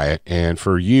be quiet. And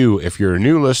for you, if you're a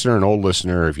new listener, an old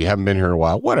listener, if you haven't been here a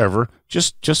while, whatever,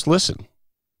 just listen.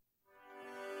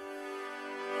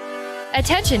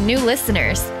 Attention, new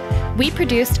listeners. We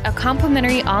produced a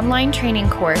complimentary online training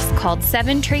course called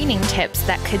 7 Training Tips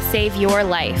That Could Save Your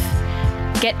Life.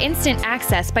 Get instant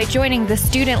access by joining the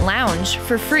Student Lounge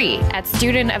for free at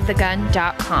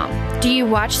studentofthegun.com. Do you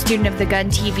watch Student of the Gun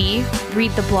TV,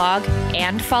 read the blog,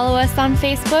 and follow us on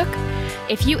Facebook?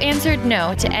 If you answered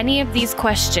no to any of these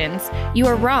questions, you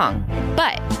are wrong,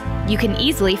 but you can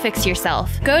easily fix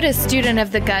yourself. Go to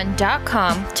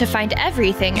studentofthegun.com to find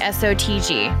everything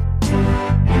SOTG.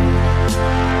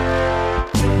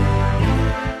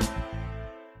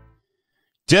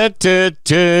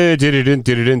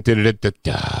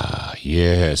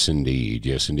 Yes,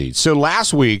 indeed. So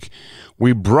last week,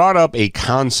 we brought up a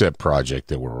concept project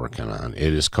that we're working on.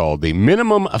 It is called the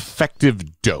minimum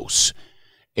effective dose.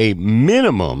 A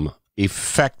minimum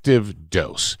effective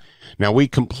dose. Now, we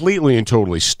completely and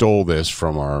totally stole this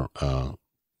from our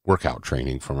workout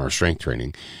training, from our strength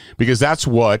training, because that's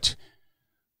what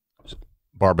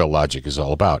barbell logic is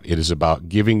all about. It is about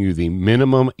giving you the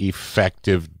minimum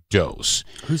effective dose.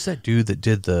 Who's that dude that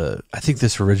did I think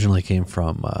this originally came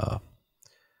from,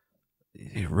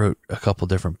 he wrote a couple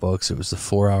different books. It was the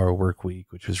 4-Hour Work Week,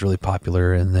 which was really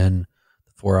popular, and then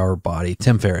the 4-Hour Body.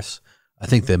 Tim Ferriss. I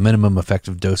think the minimum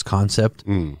effective dose concept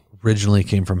originally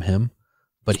came from him,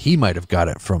 but he might have got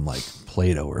it from like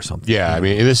Plato or something. Yeah, I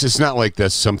mean, it's not like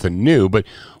that's something new, but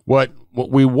what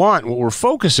we're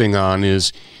focusing on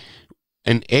is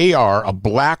an AR, a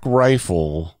black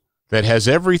rifle that has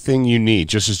everything you need,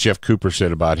 just as Jeff Cooper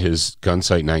said about his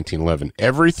Gunsight 1911.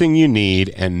 Everything you need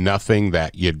and nothing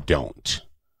that you don't,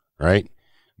 right?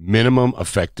 Minimum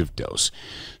effective dose.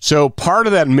 So part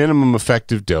of that minimum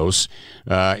effective dose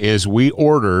is we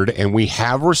ordered and we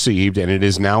have received, and it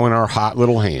is now in our hot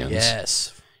little hands,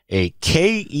 yes, a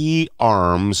KE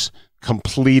Arms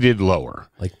completed lower.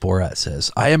 Like Borat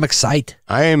says, I am excited.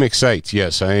 I am excited.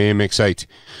 Yes, I am excited.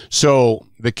 So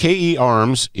the KE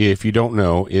Arms, if you don't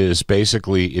know, is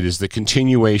basically, it is the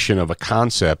continuation of a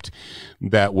concept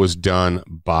that was done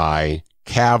by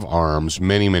A.R.M.E.D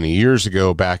many, many years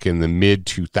ago, back in the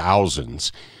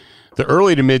mid-2000s. The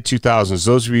early to mid-2000s,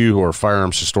 those of you who are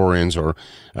firearms historians or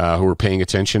who were paying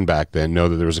attention back then know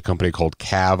that there was a company called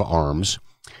A.R.M.E.D,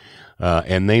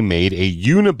 and they made a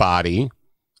unibody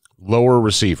lower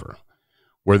receiver,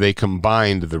 where they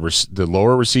combined the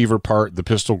lower receiver part, the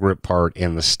pistol grip part,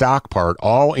 and the stock part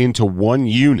all into one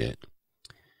unit.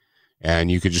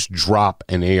 And you could just drop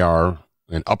an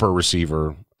upper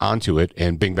receiver onto it,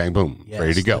 and bing, bang, boom,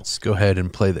 ready to go. Let's go ahead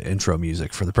and play the intro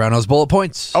music for the Brownells Bullet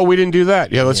Points. Oh, we didn't do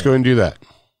that. Yeah, let's go ahead and do that.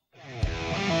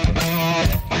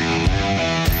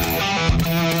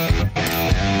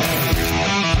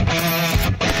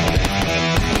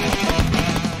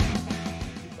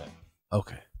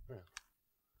 Okay.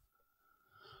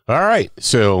 All right.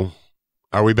 So,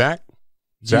 are we back?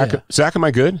 Zach, Yeah. Zach, am I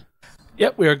good?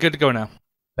 Yep, we are good to go now.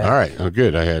 Back. All right. Oh,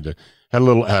 good. I had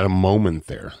a moment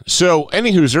there. So,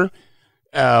 anywhooser,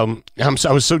 I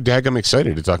was so daggum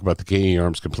excited to talk about the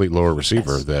A.R.M.E.D's complete lower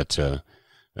receiver that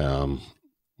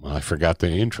I forgot the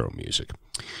intro music.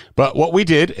 But what we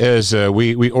did is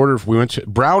we went to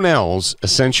Brownells.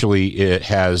 Essentially,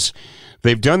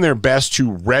 they've done their best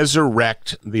to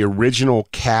resurrect the original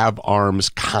A.R.M.E.D's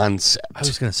concept. I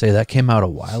was going to say that came out a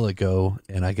while ago,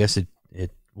 and I guess it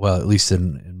well, at least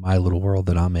in my little world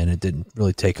that I'm in, it didn't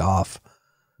really take off.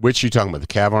 Which you talking about,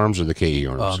 the A.R.M.E.D's or the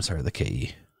A.R.M.E.D's? Oh, I'm sorry, the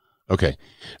KE. Okay.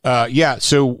 Yeah,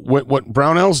 so what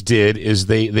Brownells did is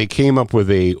they came up with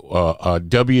a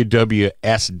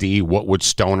WWSD, what would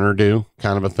Stoner do,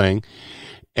 kind of a thing.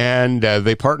 And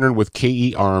they partnered with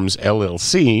A.R.M.E.D's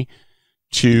LLC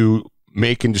to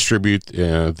make and distribute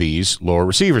these lower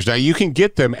receivers. Now, you can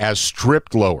get them as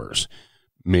stripped lowers.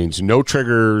 Means no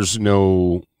triggers,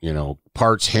 no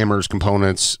parts, hammers,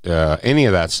 components, any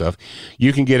of that stuff.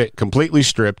 You can get it completely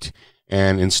stripped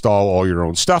and install all your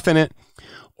own stuff in it,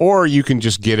 or you can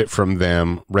just get it from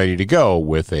them ready to go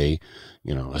with a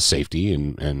safety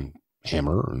and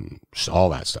hammer and all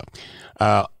that stuff.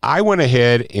 I went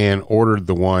ahead and ordered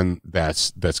the one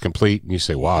that's complete, and you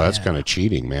say, wow, that's kind of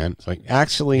cheating, man. It's like,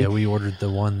 actually, Yeah, we ordered the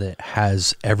one that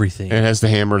has everything. it has the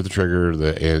hammer, the trigger,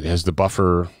 it has the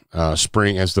buffer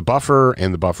spring, has the buffer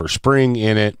and the buffer spring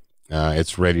in it.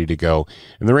 It's ready to go.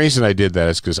 And the reason I did that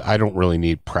is because I don't really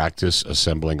need practice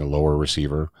assembling a lower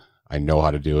receiver. I know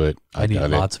how to do it. I need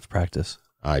lots of practice.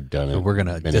 I've done it. So we're going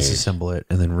to disassemble it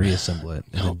and then reassemble it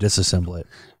and then disassemble it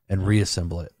and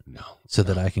reassemble it. No. So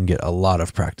that I can get a lot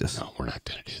of practice. No, we're not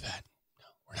going to do that. No,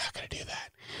 we're not going to do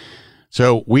that.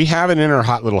 So we have it in our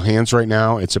hot little hands right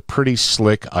now. It's a pretty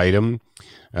slick item.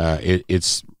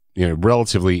 It's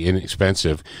relatively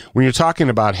inexpensive. When you're talking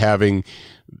about having,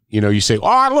 you say, oh,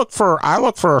 I look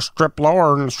for a strip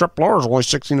lower, and the strip lower is only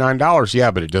 $69.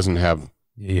 Yeah, but it doesn't have.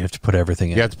 You have to put everything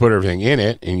in. You have to put everything in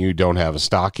it, and you don't have a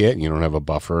stock yet, and you don't have a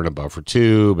buffer and a buffer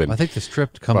tube, and I think the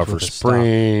strip comes buffer with a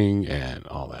spring and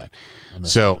all that.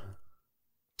 So,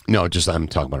 no, just I'm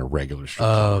talking about a regular strip.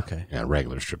 Oh, lower. okay. Yeah,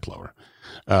 regular strip lower.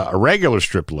 A regular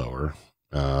strip lower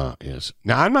is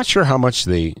now. I'm not sure how much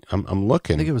I'm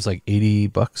looking. I think it was like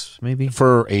 $80 maybe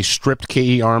for a stripped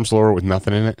A.R.M.E.D's lower with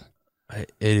nothing in it.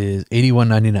 It is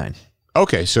 $81.99.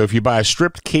 Okay, so if you buy a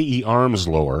stripped A.R.M.E.D's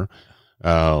lower,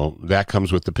 that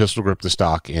comes with the pistol grip, the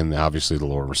stock, and obviously the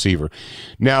lower receiver.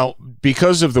 Now,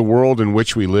 because of the world in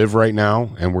which we live right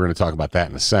now, and we're going to talk about that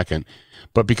in a second,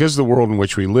 but because of the world in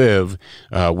which we live,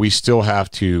 we still have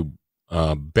to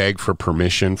beg for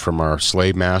permission from our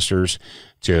slave masters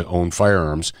to own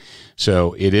firearms.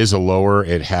 So it is a lower.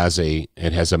 It has a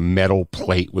metal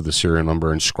plate with a serial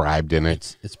number inscribed in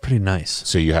it. It's pretty nice.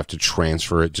 So you have to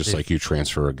transfer it just like you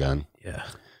transfer a gun. Yeah.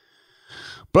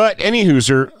 But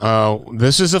anywhooser,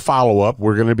 this is a follow-up.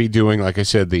 We're going to be doing, like I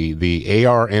said, the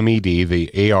A.R.M.E.D,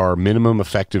 the AR Minimum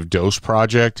Effective Dose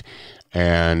Project,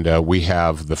 and we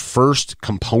have the first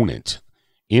component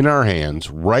in our hands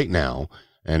right now,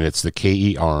 and it's the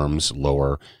A.R.M.E.D's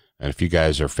lower. And if you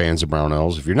guys are fans of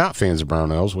Brownells, if you're not fans of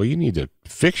Brownells, well, you need to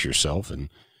fix yourself and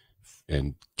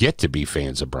get to be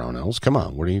fans of Brownells. Come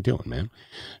on, what are you doing, man?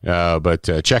 But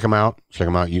check them out. Check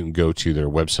them out. You can go to their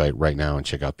website right now and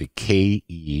check out the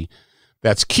KE.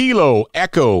 That's Kilo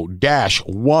Echo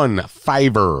 -1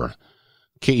 Fiver.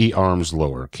 A.R.M.E.D's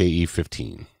lower,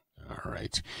 KE15. All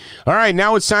right. All right,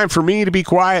 now it's time for me to be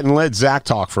quiet and let Zach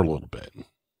talk for a little bit.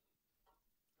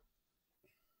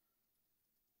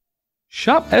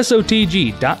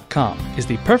 ShopSOTG.com is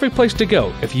the perfect place to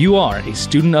go if you are a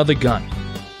student of the gun.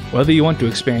 Whether you want to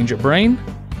expand your brain,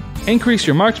 increase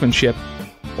your marksmanship,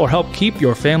 or help keep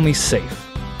your family safe.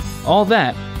 All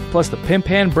that, plus the pimp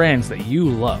hand brands that you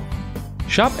love.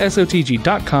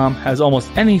 ShopSOTG.com has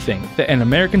almost anything that an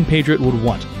American patriot would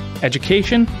want.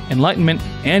 Education, enlightenment,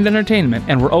 and entertainment,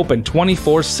 and we're open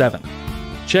 24/7.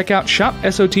 Check out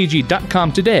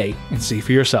ShopSOTG.com today and see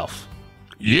for yourself.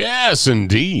 Yes,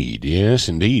 indeed. Yes,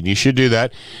 indeed. You should do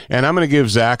that. And I'm going to give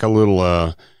Zach a little.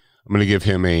 I'm going to give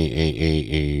him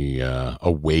a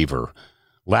waiver.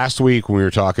 Last week when we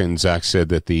were talking, Zach said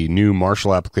that the new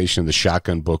Marshall application of the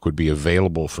shotgun book would be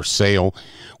available for sale.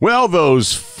 Well,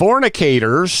 those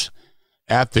fornicators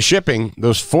at the shipping,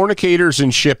 those fornicators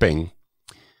in shipping,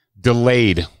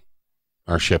 delayed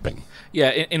our shipping. Yeah,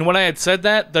 and when I had said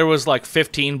that, there was like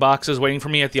 15 boxes waiting for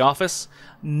me at the office.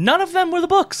 None of them were the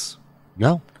books.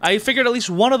 No. I figured at least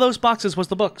one of those boxes was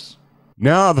the books.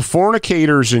 No, the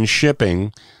fornicators in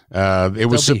shipping, it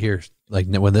was... They'll be here. Like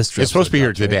when this it's supposed to be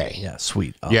here today. Yeah,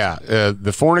 sweet. Awesome. Yeah,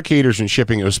 the fornicators and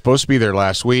shipping, it was supposed to be there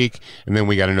last week, and then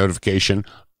we got a notification,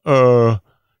 your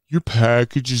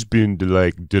package has been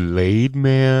delayed,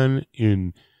 man,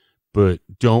 but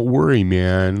don't worry,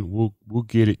 man, we'll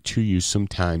get it to you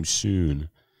sometime soon.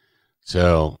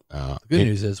 So the good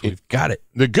news is we've got it.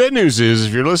 The good news is,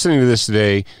 if you're listening to this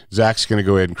today, Zach's going to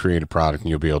go ahead and create a product, and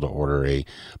you'll be able to order a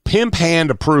Pimp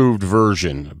Hand approved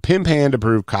version, Pimp Hand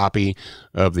approved copy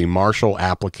of the Marshall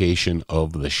application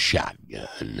of the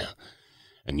shotgun.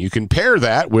 And you can pair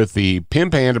that with the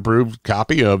Pimp Hand approved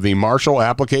copy of the Marshall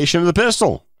application of the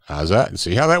pistol. How's that?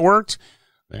 See how that worked?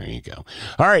 There you go.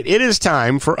 All right, it is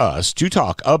time for us to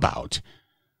talk about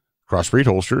CrossBreed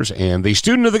Holsters and the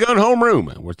Student of the Gun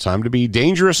Homeroom. It's time to be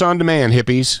dangerous on demand,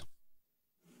 hippies.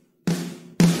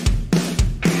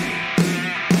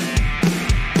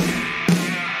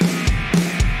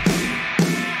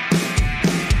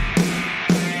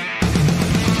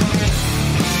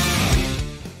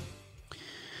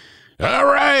 All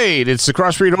right, it's the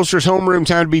CrossBreed Holsters Homeroom,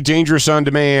 time to be dangerous on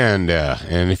demand.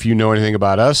 And if you know anything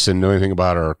about us and know anything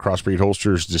about our CrossBreed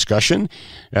Holsters discussion,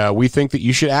 we think that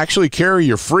you should actually carry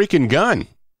your freaking gun.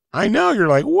 I know, you're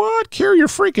like, what? Carry your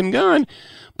freaking gun?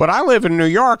 But I live in New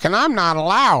York and I'm not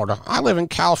allowed. I live in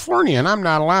California and I'm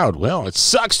not allowed. Well, it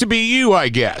sucks to be you, I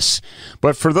guess.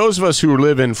 But for those of us who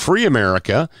live in free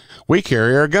America, we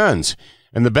carry our guns.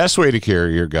 And the best way to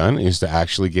carry your gun is to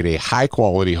actually get a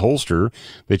high-quality holster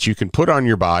that you can put on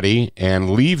your body and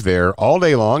leave there all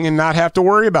day long and not have to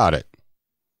worry about it.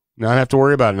 Not have to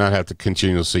worry about it, not have to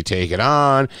continuously take it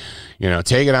on,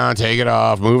 take it on, take it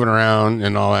off, moving around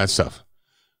and all that stuff.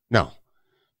 No,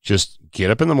 just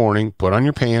get up in the morning, put on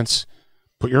your pants,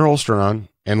 put your holster on,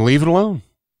 and leave it alone.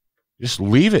 Just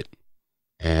leave it,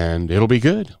 and it'll be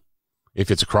good.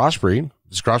 If it's a CrossBreed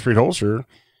holster,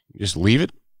 just leave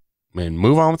it. And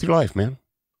move on with your life, man.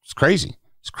 It's crazy.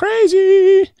 It's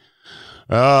crazy.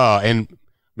 And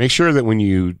make sure that when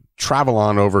you travel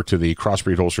on over to the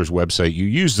CrossBreed Holsters website, you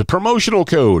use the promotional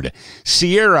code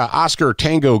Sierra Oscar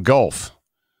Tango Golf.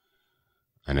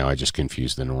 I know I just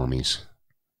confused the normies.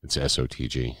 It's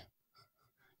SOTG.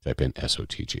 Type in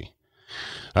SOTG.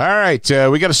 All right.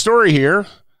 We got a story here.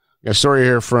 We got a story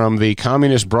here from the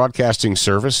Communist Broadcasting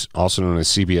Service, also known as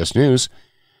CBS News.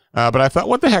 But I thought,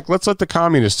 what the heck? Let's let the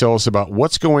communists tell us about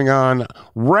what's going on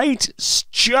right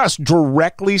just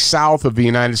directly south of the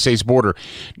United States border.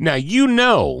 Now,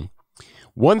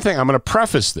 one thing, I'm going to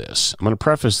preface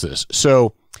this.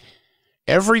 So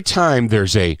every time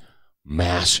there's a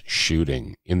mass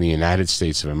shooting in the United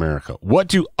States of America, what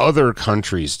do other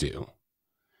countries do?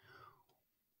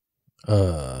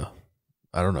 I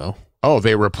don't know. Oh,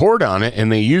 they report on it,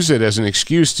 and they use it as an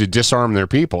excuse to disarm their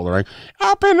people. They're like,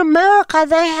 up in America,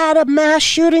 they had a mass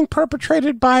shooting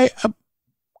perpetrated by a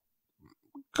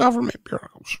government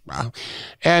bureau.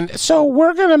 And so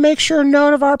we're going to make sure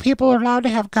none of our people are allowed to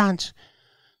have guns.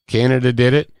 Canada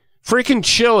did it. Freaking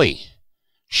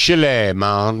Chile,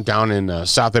 man, down in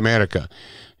South America.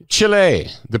 Chile,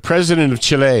 the president of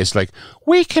Chile is like,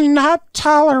 we cannot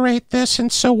tolerate this,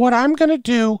 and so what I'm going to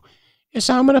do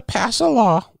is I'm going to pass a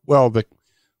law. Well, the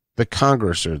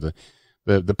Congress or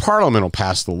the Parliament will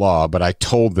pass the law, but I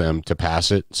told them to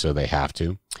pass it, so they have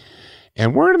to.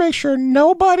 And we're going to make sure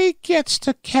nobody gets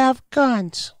to have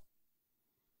guns.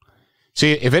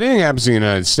 See, if anything happens in the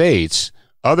United States,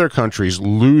 other countries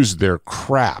lose their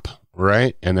crap,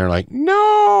 right? And they're like,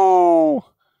 no,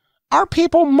 our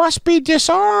people must be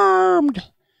disarmed.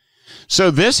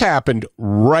 So this happened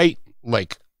right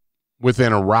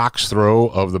within a rock's throw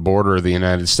of the border of the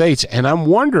United States. And I'm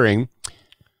wondering,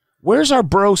 where's our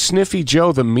bro Sniffy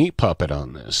Joe, the meat puppet,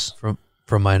 on this?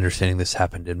 From my understanding, this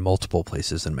happened in multiple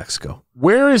places in Mexico.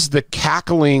 Where is the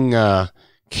cackling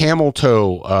camel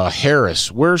toe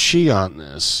Harris? Where's she on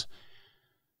this?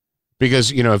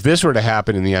 Because, if this were to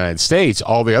happen in the United States,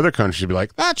 all the other countries would be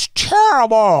like, that's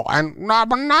terrible. And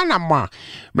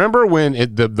remember when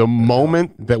the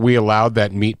moment that we allowed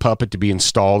that meat puppet to be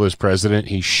installed as president,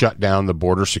 he shut down the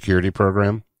border security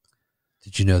program?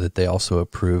 Did you know that they also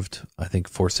approved, I think,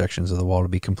 4 sections of the wall to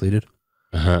be completed?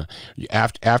 Uh-huh.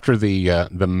 After the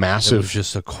massive... It was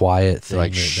just a quiet thing.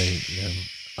 Like,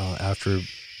 after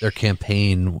their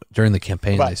campaign, during the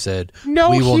campaign, But they said,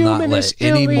 no we will not human let is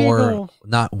any more, illegal.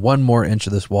 not one more inch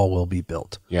of this wall will be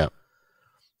built. Yeah.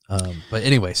 But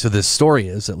anyway, so this story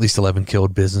is at least 11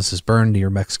 killed, businesses burned near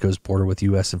Mexico's border with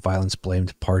U.S. and violence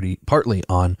blamed partly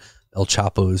on El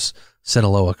Chapo's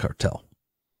Sinaloa cartel.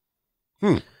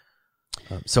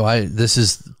 This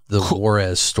is the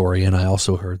Juarez story, and I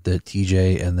also heard that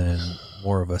TJ and then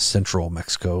more of a central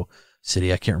Mexico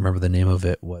city, I can't remember the name of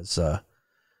it, was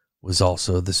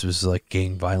also, this was like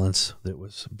gang violence that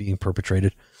was being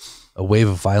perpetrated. A wave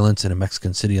of violence in a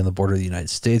Mexican city on the border of the United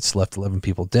States left 11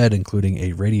 people dead, including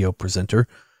a radio presenter,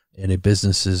 and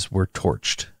businesses were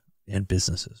torched. And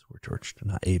businesses were torched,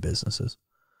 not a businesses.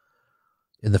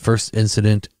 In the first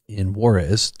incident in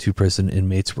Juarez, 2 prison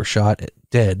inmates were shot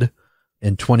dead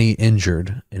and 20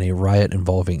 injured in a riot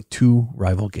involving 2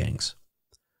 rival gangs.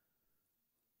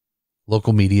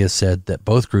 Local media said that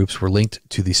both groups were linked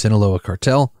to the Sinaloa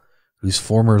cartel, whose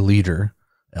former leader,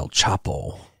 El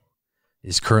Chapo,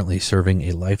 is currently serving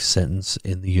a life sentence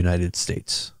in the United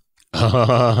States.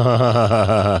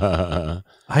 I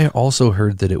also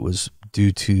heard that it was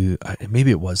due to,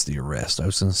 maybe it was the arrest. I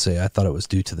was going to say, I thought it was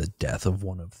due to the death of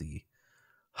one of the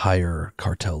higher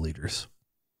cartel leaders.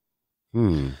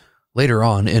 Later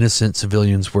on, innocent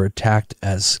civilians were attacked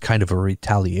as kind of a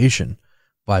retaliation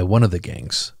by one of the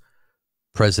gangs,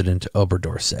 President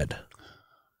Obrador said.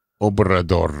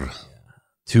 Obrador.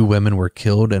 2 women were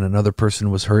killed and another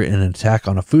person was hurt in an attack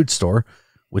on a food store,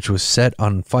 which was set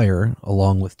on fire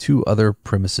along with 2 other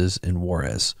premises in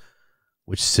Juarez,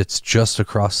 which sits just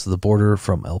across the border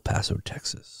from El Paso,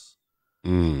 Texas.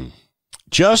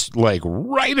 Just like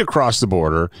right across the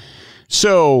border.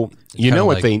 So you know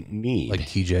what they need. Like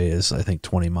TJ is, I think,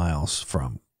 20 miles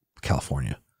from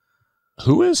California.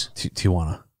 Who is?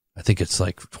 Tijuana. I think it's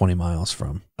like 20 miles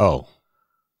from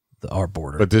our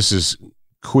border. But this is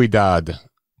Ciudad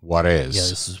Juarez. Yeah,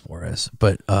 this is Juarez.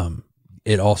 But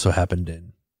it also happened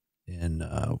in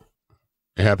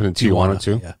it happened in Tijuana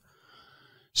too? Yeah.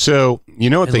 So you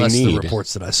know what Unless they need? the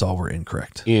reports that I saw were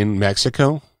incorrect. In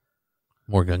Mexico?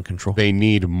 More gun control. They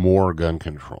need more gun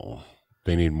control.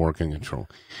 They need more gun control.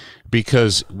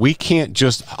 Because we can't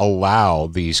just allow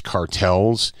these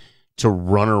cartels to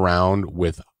run around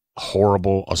with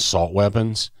horrible assault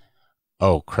weapons.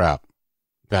 Oh, crap.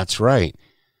 That's right.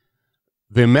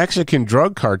 The Mexican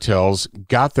drug cartels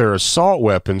got their assault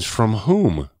weapons from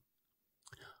whom?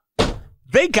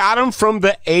 They got them from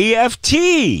the AFT.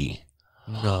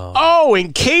 No. Oh,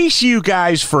 in case you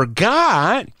guys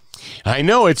forgot, I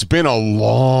know it's been a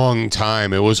long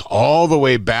time. It was all the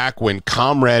way back when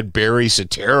Comrade Barry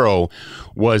Soetoro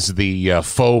was the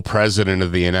faux president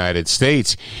of the United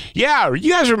States. Yeah,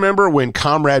 you guys remember when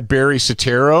Comrade Barry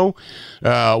Soetoro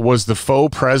was the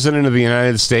faux president of the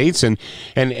United States, and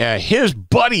his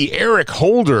buddy Eric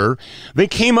Holder, they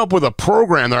came up with a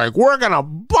program. They're like, we're going to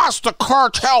bust the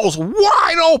cartels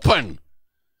wide open.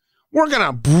 We're going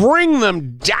to bring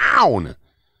them down.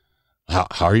 How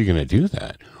are you going to do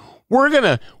that? We're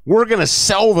gonna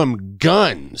sell them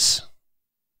guns.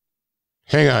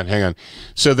 Hang on.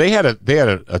 So they had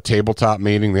a tabletop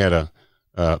meeting. They had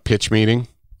a pitch meeting.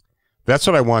 That's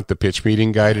what I want the pitch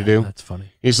meeting guy to do. That's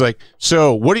funny. He's like,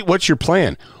 so what's your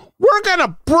plan? We're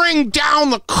gonna bring down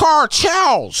the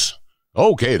cartels.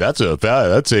 Okay,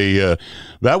 that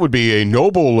would be a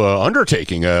noble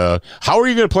undertaking. How are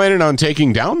you gonna plan it on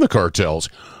taking down the cartels?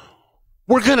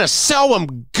 We're gonna sell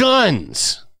them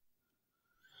guns.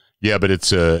 Yeah, but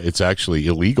it's actually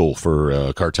illegal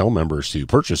for cartel members to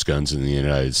purchase guns in the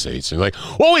United States. And like,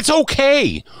 oh, it's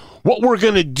okay. What we're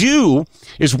going to do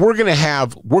is we're going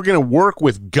to work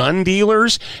with gun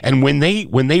dealers, and when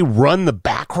they run the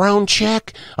background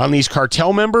check on these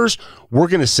cartel members, we're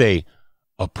going to say,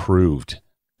 approved.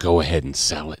 Go ahead and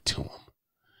sell it to them.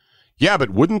 Yeah,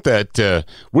 but wouldn't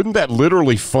that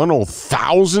literally funnel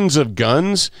thousands of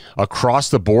guns across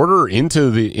the border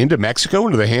into Mexico,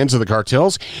 into the hands of the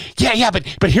cartels? Yeah,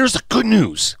 but here's the good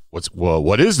news.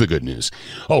 What is the good news?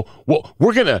 Oh, well,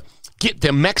 we're gonna get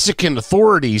the Mexican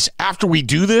authorities after we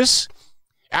do this,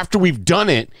 after we've done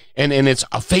it, and it's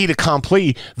a fait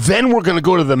accompli. Then we're gonna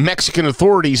go to the Mexican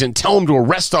authorities and tell them to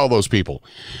arrest all those people.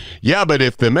 Yeah, but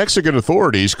if the Mexican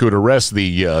authorities could arrest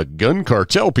the gun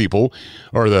cartel people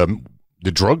or the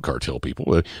drug cartel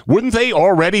people, wouldn't they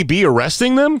already be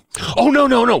arresting them? Oh,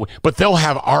 no. But they'll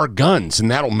have our guns, and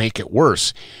that'll make it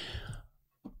worse.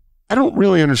 I don't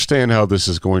really understand how this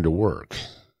is going to work.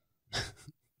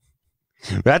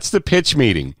 That's the pitch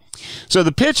meeting. So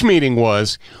the pitch meeting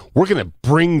was, we're going to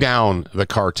bring down the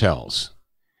cartels.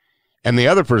 And the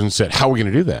other person said, how are we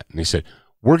going to do that? And he said,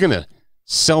 we're going to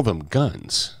sell them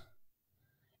guns.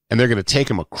 and they're going to take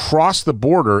them across the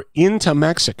border into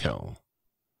Mexico.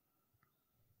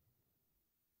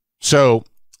 So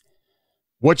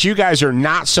what you guys are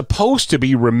not supposed to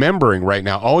be remembering right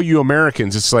now, all you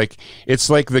Americans, it's like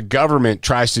the government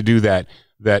tries to do that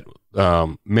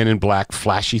Men in Black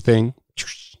flashy thing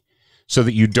so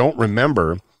that you don't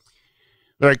remember.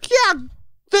 They're like, yeah,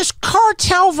 this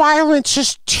cartel violence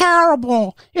is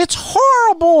terrible. It's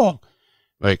horrible.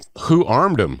 Like, who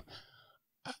armed them?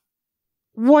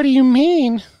 What do you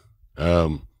mean?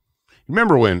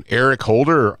 Remember when Eric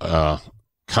Holder,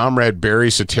 Comrade Barry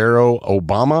Soetoro,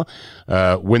 Obama,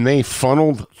 when they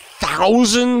funneled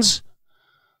thousands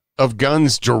of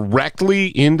guns directly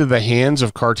into the hands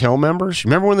of cartel members?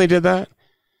 Remember when they did that?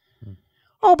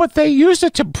 Oh, but they used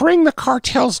it to bring the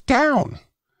cartels down.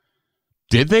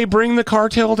 Did they bring the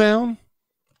cartel down?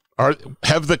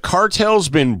 Have the cartels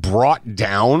been brought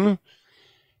down?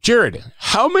 Jared,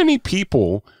 how many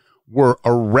people were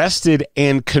arrested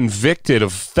and convicted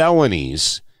of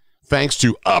felonies thanks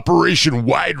to Operation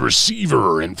Wide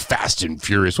Receiver and Fast and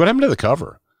Furious? What happened to the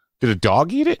cover? Did a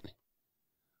dog eat it?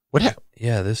 What happened?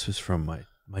 Yeah, this was from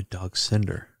my dog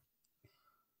Cinder.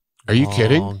 Are you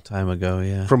kidding? A long time ago,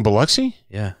 yeah. From Biloxi?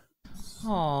 Yeah.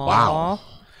 Aww. Wow.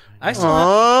 I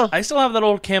still have that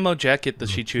old camo jacket that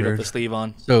she chewed up the sleeve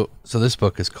on. So this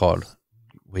book is called,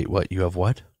 wait, what? You have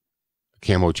what?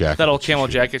 Camo jacket. That old camo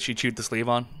jacket she chewed the sleeve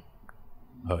on.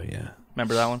 Oh, yeah.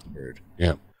 Remember that one?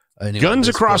 Yeah. Anyway, Guns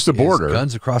Across the Border.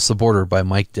 Guns Across the Border by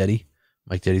Mike Deddy.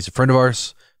 Mike Deddy's a friend of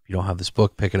ours. If you don't have this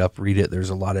book, pick it up, read it. There's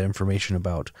a lot of information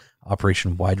about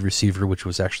Operation Wide Receiver, which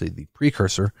was actually the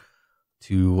precursor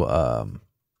to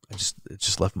it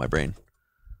just left my brain.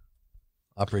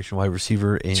 Operation Wide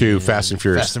Receiver and to Fast and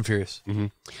Furious. Fast and Furious. Mm-hmm.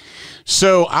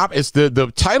 So it's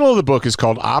the title of the book is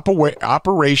called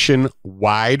Operation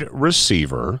Wide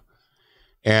Receiver,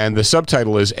 and the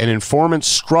subtitle is An Informant's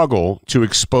Struggle to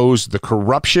Expose the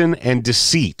Corruption and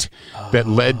Deceit that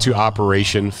led to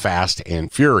Operation Fast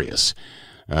and Furious.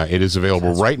 It is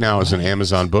available right now as an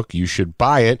Amazon book. You should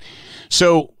buy it.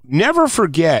 So never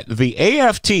forget the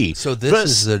AFT. So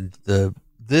this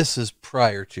is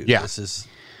prior to. Yeah. This is.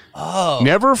 Oh.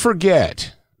 Never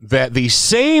forget that the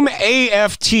same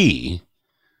AFT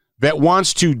that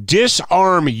wants to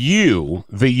disarm you,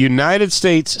 the United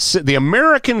States, the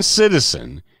American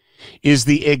citizen, is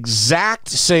the exact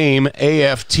same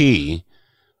AFT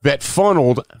that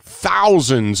funneled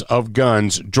thousands of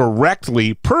guns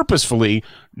directly, purposefully,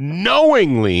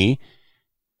 knowingly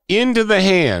into the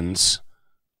hands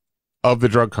of the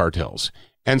drug cartels.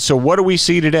 And so what do we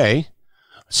see today?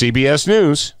 CBS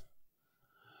News.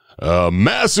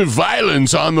 Massive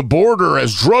violence on the border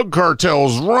as drug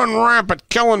cartels run rampant,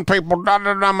 killing people.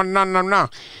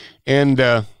 And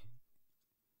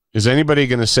is anybody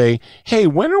going to say, hey,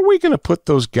 when are we going to put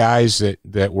those guys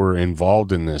that were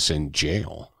involved in this in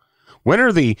jail? When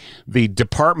are the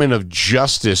Department of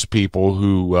Justice people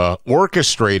who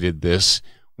orchestrated this,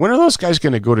 when are those guys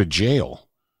going to go to jail?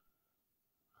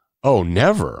 Oh,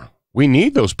 never. We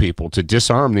need those people to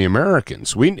disarm the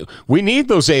Americans. We need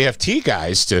those AFT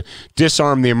guys to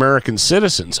disarm the American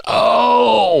citizens.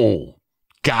 Oh,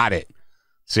 got it.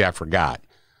 See, I forgot.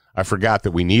 I forgot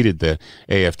that we needed the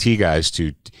AFT guys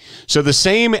to. So the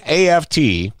same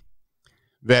AFT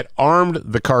that armed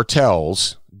the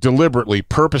cartels deliberately,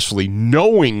 purposefully,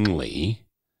 knowingly.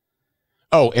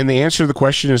 Oh, and the answer to the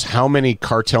question is how many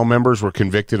cartel members were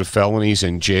convicted of felonies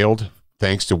and jailed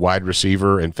thanks to Wide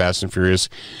Receiver and Fast and Furious?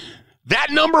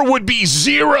 That number would be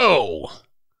 0.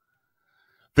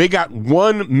 They got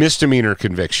 1 misdemeanor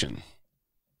conviction.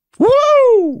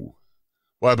 Woo!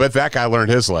 Well, I bet that guy learned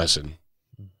his lesson.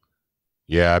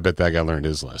 Yeah, I bet that guy learned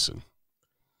his lesson.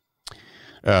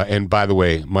 And by the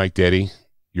way, Mike Deddy,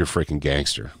 you're a freaking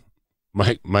gangster.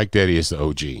 Mike Deddy is the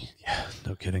OG. Yeah,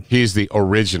 no kidding. He's the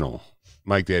original.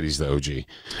 Mike Deddy's the OG.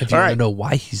 If you want to know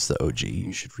why he's the OG,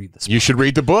 you should read this book. You should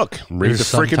read the book. Read the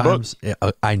freaking book.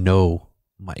 Yeah, I know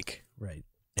Mike, right?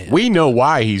 And we know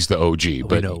why he's the OG,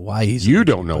 but we know why he's you OG,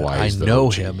 don't know why he's the OG. I know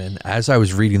him, and as I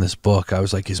was reading this book, I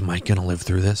was like, is Mike going to live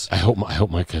through this? I hope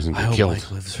Mike doesn't get killed.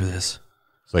 Mike lives through this.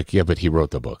 It's like, yeah, but he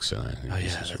wrote the book, so. Oh, yeah,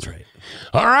 that's right.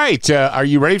 All right. Are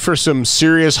you ready for some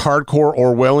serious, hardcore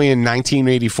Orwellian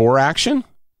 1984 action?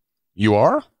 You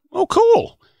are? Oh,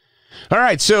 cool. All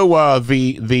right. So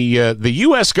the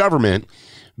U.S. government,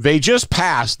 they just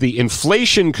passed the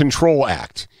Inflation Control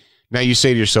Act. Now you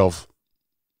say to yourself,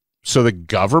 so the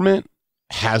government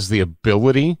has the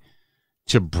ability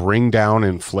to bring down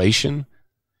inflation?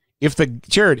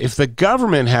 Jared, if the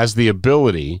government has the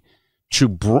ability to,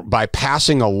 by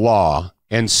passing a law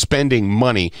and spending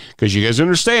money, because you guys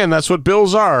understand that's what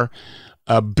bills are,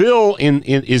 a bill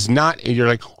is not, you're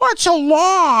like, what's a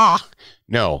law?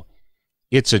 No,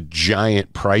 it's a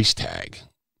giant price tag.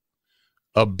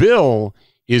 A bill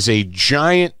is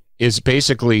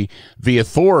basically the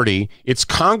authority. It's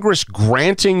Congress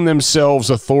granting themselves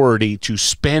authority to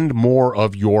spend more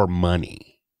of your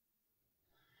money.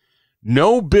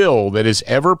 No bill that is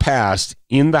ever passed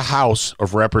in the House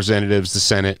of Representatives, the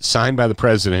Senate, signed by the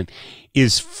president,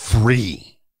 is free.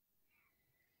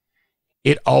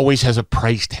 It always has a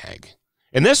price tag.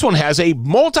 And this one has a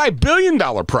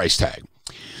multi-billion-dollar price tag.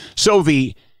 So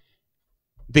the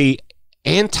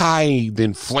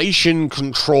Anti-Inflation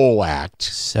Control Act,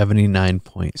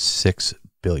 $79.6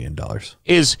 billion,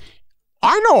 is,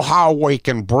 I know how we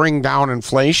can bring down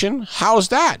inflation. How's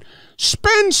that?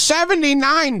 Spend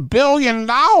 $79 billion.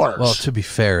 Well, to be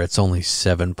fair, it's only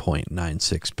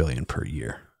 $7.96 billion per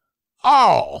year.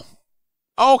 Oh,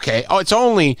 okay. Oh, it's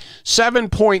only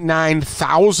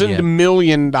 $7.9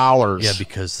 million. Yeah,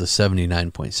 because the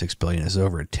 $79.6 billion is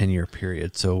over a 10-year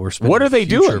period. So we're spending. What are they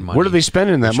doing? What are they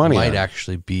spending that money on? Might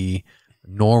actually be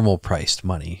normal priced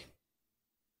money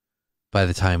by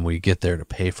the time we get there to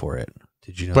pay for it.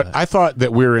 Did you know that? But I thought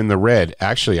that we were in the red.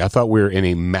 Actually, I thought we were in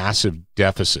a massive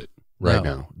deficit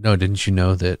now. No, didn't you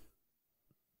know that?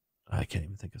 I can't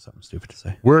even think of something stupid to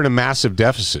say. We're in a massive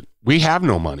deficit. We have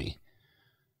no money.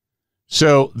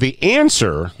 So the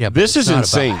answer, this is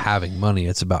insane. About having money,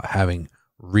 it's about having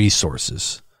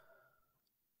resources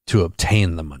to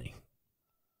obtain the money.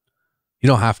 You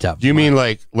don't have to have. Do you mean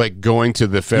like going to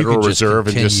the Federal Reserve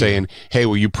and just saying, "Hey,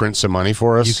 will you print some money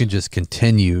for us?" You can just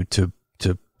continue to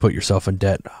put yourself in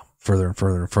debt further and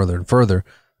further and further and further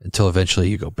until eventually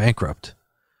you go bankrupt.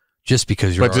 Just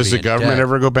because you're. But does the government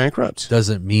ever go bankrupt?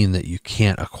 Doesn't mean that you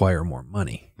can't acquire more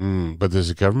money. But does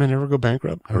the government ever go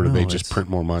bankrupt, or do they just print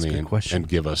more money and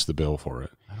give us the bill for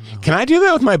it? Can I do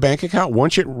that with my bank account?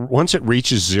 Once it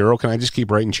reaches zero, can I just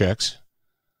keep writing checks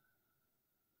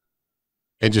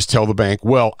and just tell the bank,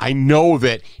 well, I know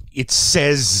that it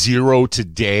says zero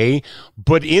today,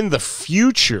 but in the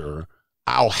future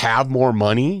I'll have more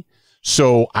money,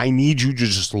 so I need you to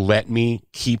just let me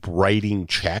keep writing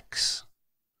checks.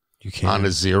 You can't on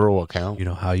a zero account. You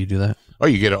know how you do that? Oh,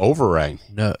 you get an override.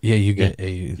 No, yeah, you get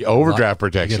a overdraft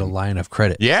protection. You get a line of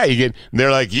credit. Yeah, you get.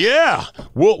 They're like, yeah,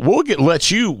 we'll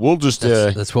just.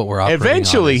 That's what we're operating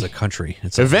on as a country.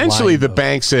 Eventually, the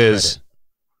bank says,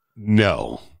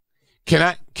 no.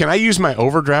 Can I use my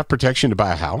overdraft protection to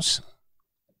buy a house?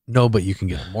 No, but you can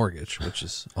get a mortgage, which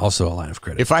is also a line of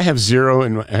credit. If I have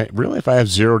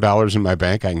 $0 in my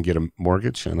bank, I can get a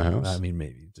mortgage on a house. I mean,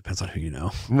 maybe it depends on who you know.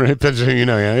 Depends on who you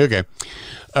know. Yeah, okay.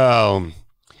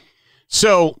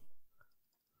 So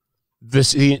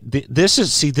this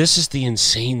is the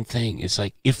insane thing. It's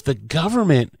like, if the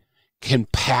government can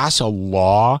pass a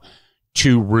law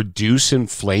to reduce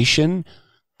inflation,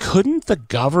 couldn't the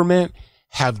government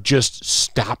have just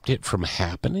stopped it from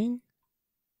happening?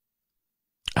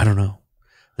 I don't know.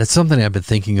 That's something I've been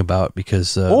thinking about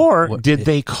because... did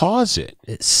they cause it?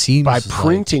 It seems by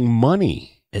printing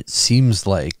money. It seems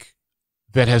like...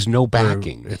 That has no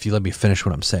backing. If you let me finish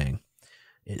what I'm saying.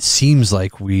 It seems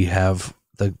like we have...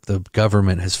 The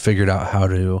government has figured out how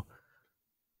to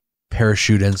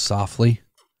parachute in softly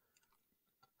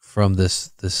from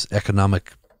this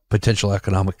potential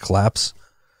economic collapse.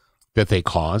 That they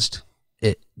caused?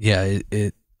 It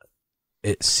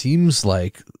seems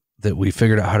like... that we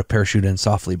figured out how to parachute in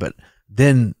softly, but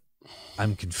then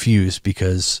I'm confused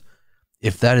because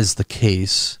if that is the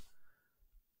case,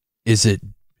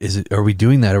 are we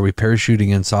doing that? Are we parachuting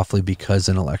in softly because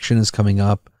an election is coming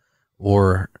up,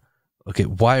 or we're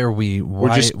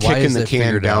just kicking the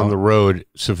can down the road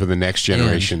so for the next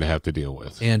generation to have to deal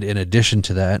with. And in addition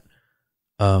to that,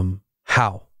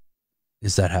 how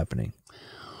is that happening?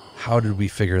 How did we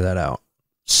figure that out?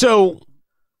 So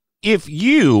if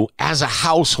you as a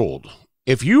household,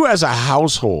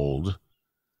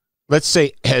 let's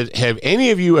say, have any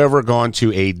of you ever gone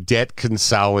to a debt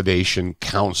consolidation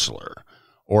counselor,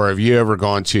 or have you ever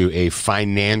gone to a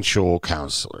financial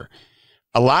counselor?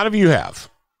 A lot of you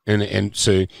have. And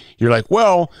so you're like,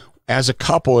 well, as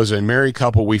a married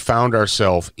couple, we found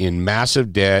ourselves in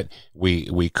massive debt.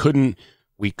 We couldn't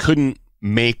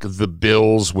make the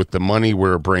bills with the money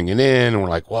we're bringing in. And we're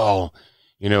like, well,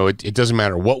 it doesn't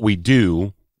matter what we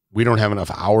do. We don't have enough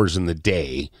hours in the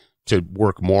day to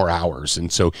work more hours.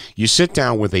 And so you sit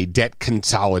down with a debt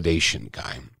consolidation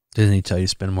guy. Didn't he tell you to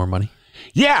spend more money?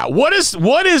 Yeah. What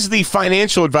is the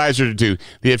financial advisor to do?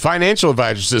 The financial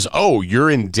advisor says, oh,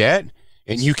 you're in debt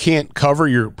and you can't cover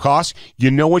your costs. You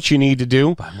know what you need to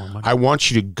do? Buy more money. I want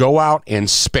you to go out and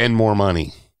spend more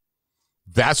money.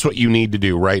 That's what you need to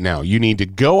do right now. You need to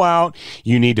go out.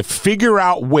 You need to figure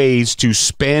out ways to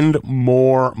spend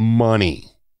more money.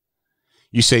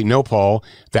 You say, no, Paul,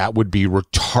 that would be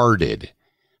retarded.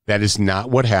 That is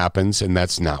not what happens, and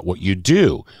that's not what you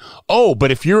do. Oh,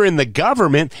 but if you're in the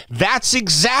government, that's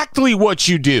exactly what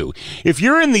you do. If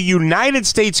you're in the United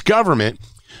States government,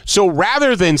 so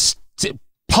rather than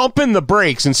pumping the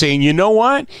brakes and saying, you know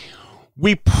what?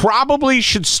 We probably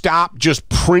should stop just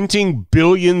printing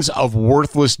billions of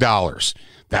worthless dollars.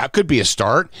 That could be a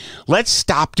start. Let's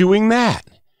stop doing that.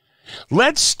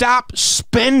 Let's stop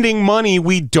spending money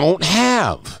we don't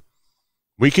have.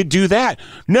 We could do that.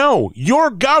 No,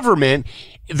 your government,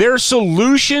 their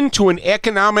solution to an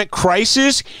economic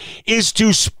crisis is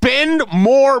to spend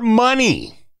more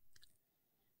money.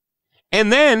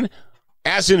 And then,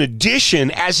 as an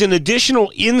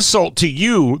additional insult to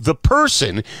you, the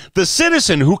person, the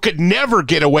citizen who could never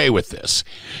get away with this,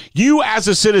 you as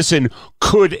a citizen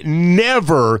could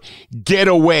never get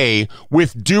away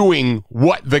with doing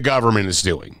what the government is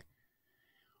doing.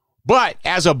 But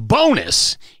as a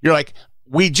bonus, you're like,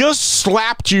 we just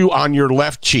slapped you on your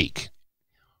left cheek.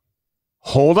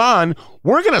 Hold on,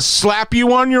 we're going to slap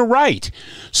you on your right.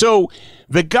 So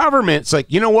the government's like,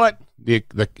 you know what? The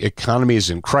economy is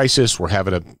in crisis. We're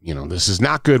having this is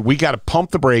not good. We got to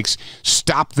pump the brakes,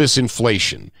 stop this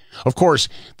inflation. Of course,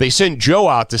 they sent Joe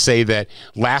out to say that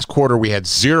last quarter we had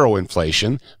zero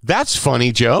inflation. That's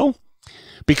funny, Joe,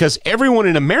 because everyone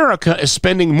in America is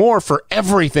spending more for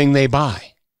everything they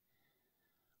buy.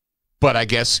 But I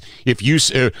guess if you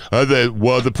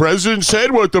the president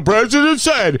said what the president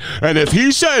said, and if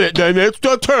he said it, then it's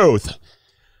the truth.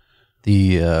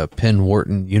 The Penn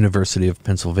Wharton University of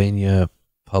Pennsylvania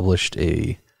published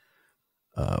a,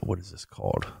 what is this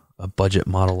called? A budget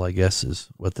model, I guess, is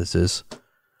what this is.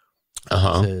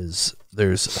 It says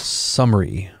there's a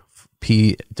summary,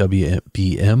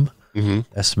 PWBM,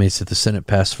 estimates that the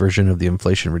Senate-passed version of the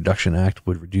Inflation Reduction Act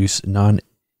would reduce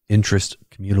non-interest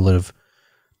cumulative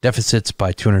deficits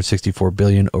by $264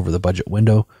 billion over the budget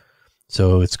window.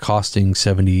 So it's costing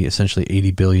essentially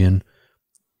 $80 billion.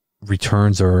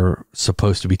 Returns are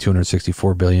supposed to be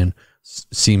 $264 billion.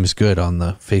 Seems good on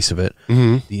the face of it.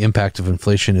 The impact of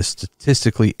inflation is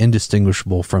statistically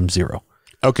indistinguishable from zero.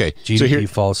 Okay. GDP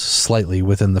falls slightly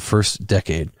within the first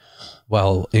decade,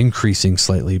 while increasing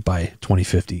slightly by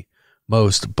 2050.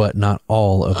 Most, but not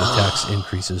all, of the tax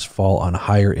increases fall on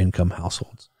higher income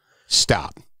households.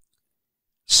 Stop.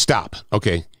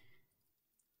 Okay.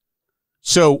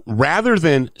 So rather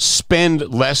than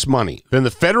spend less money, then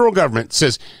the federal government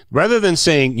says, rather than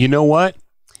saying, you know what,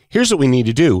 here's what we need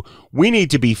to do. We need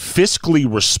to be fiscally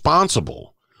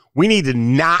responsible. We need to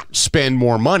not spend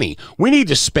more money. We need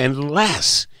to spend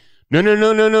less.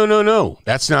 No.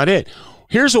 That's not it.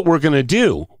 Here's what we're going to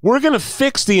do. We're going to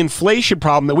fix the inflation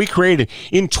problem that we created.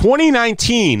 In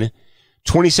 2017,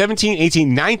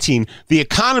 18, 19, the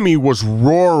economy was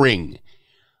roaring.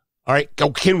 All right,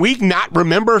 can we not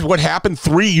remember what happened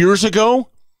 3 years ago?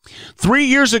 3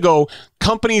 years ago,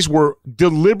 companies were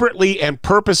deliberately and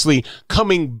purposely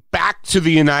coming back to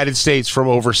the United States from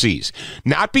overseas.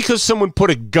 Not because someone put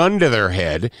a gun to their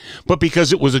head, but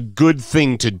because it was a good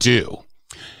thing to do.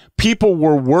 People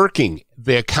were working.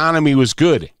 The economy was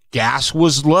good. Gas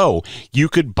was low. You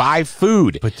could buy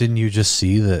food. But didn't you just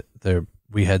see that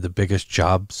we had the biggest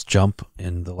jobs jump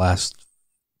in the last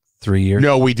 3 years?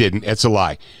 No, we didn't. It's a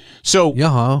lie. So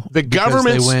the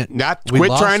government's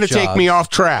quit trying to take me off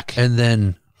track. And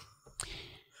then,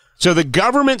 so the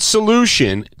government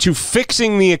solution to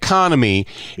fixing the economy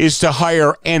is to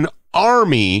hire an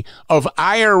army of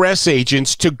IRS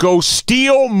agents to go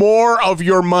steal more of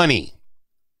your money.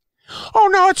 Oh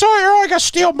no, it's all I got to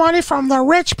steal money from the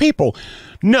rich people.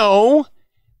 No,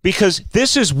 because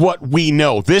this is what we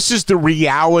know. This is the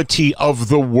reality of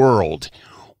the world.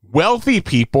 Wealthy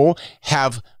people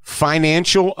have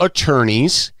financial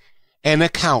attorneys and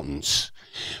accountants.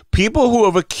 People who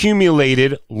have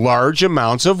accumulated large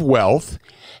amounts of wealth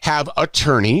have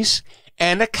attorneys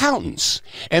and accountants,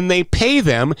 and they pay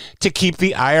them to keep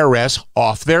the IRS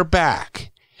off their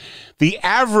back. The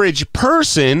average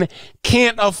person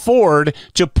can't afford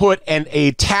to put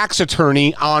a tax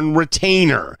attorney on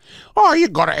retainer. Oh, you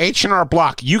go to H&R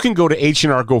Block. You can go to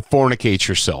H&R, go fornicate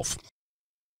yourself.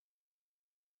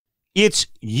 It's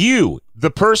you,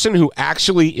 the person who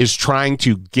actually is trying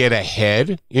to get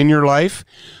ahead in your life,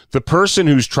 the person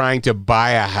who's trying to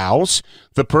buy a house,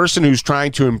 the person who's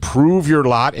trying to improve your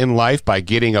lot in life by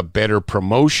getting a better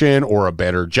promotion or a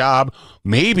better job.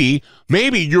 Maybe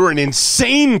you're an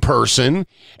insane person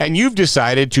and you've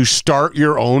decided to start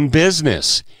your own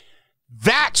business.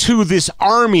 That's who this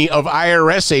army of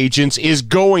IRS agents is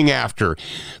going after.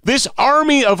 This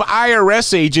army of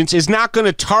IRS agents is not going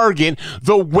to target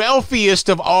the wealthiest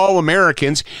of all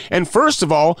Americans. And first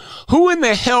of all, who in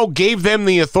the hell gave them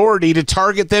the authority to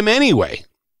target them anyway?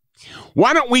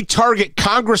 Why don't we target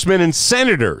congressmen and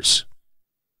senators?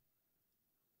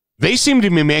 They seem to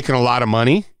be making a lot of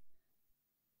money.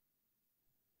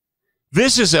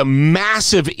 This is a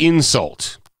massive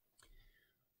insult.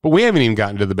 But we haven't even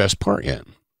gotten to the best part yet.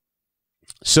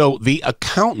 So the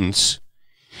accountants,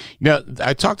 now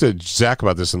I talked to Zach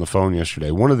about this on the phone yesterday.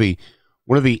 One of the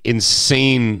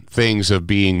insane things of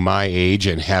being my age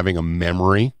and having a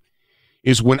memory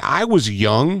is when I was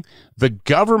young, the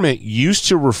government used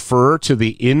to refer to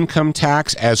the income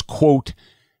tax as, quote,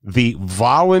 the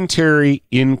voluntary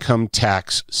income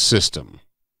tax system.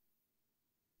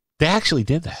 They actually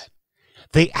did that.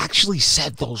 They actually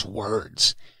said those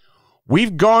words.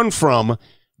 We've gone from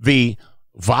the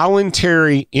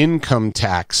voluntary income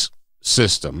tax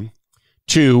system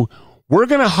to we're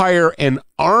going to hire an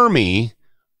army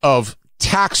of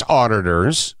tax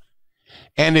auditors.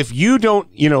 And if you don't,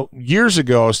 years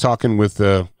ago, I was talking with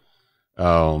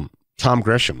Tom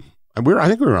Gresham. I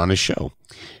think we were on his show.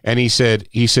 And he said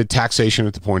taxation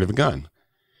at the point of a gun.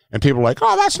 And people were like,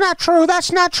 oh, that's not true.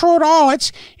 That's not true at all.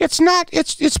 It's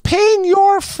paying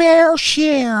your fair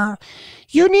share.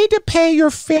 You need to pay your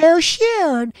fair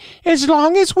share. As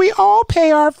long as we all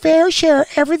pay our fair share,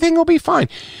 everything will be fine.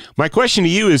 My question to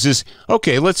you is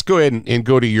okay, let's go ahead and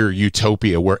go to your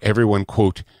utopia where everyone,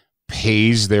 quote,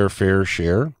 pays their fair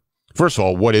share. First of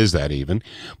all, what is that even?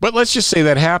 But let's just say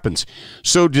that happens.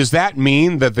 So does that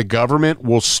mean that the government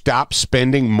will stop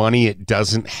spending money it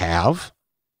doesn't have?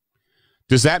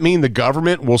 Does that mean the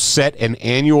government will set an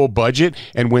annual budget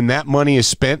and when that money is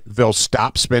spent, they'll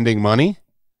stop spending money?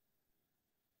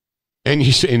 And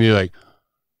you're like,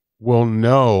 well,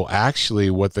 no, actually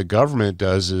what the government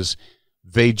does is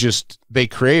they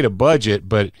create a budget,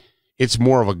 but it's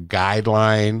more of a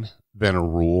guideline than a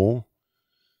rule.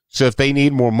 So if they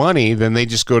need more money, then they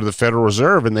just go to the Federal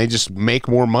Reserve and they just make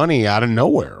more money out of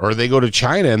nowhere, or they go to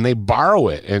China and they borrow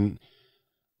it. And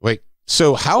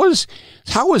so how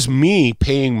is me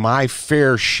paying my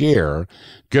fair share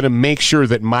going to make sure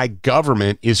that my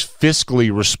government is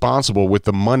fiscally responsible with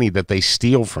the money that they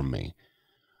steal from me?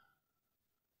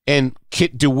 And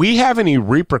do we have any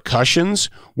repercussions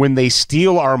when they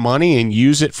steal our money and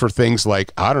use it for things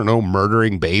like, I don't know,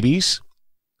 murdering babies?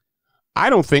 I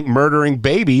don't think murdering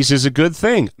babies is a good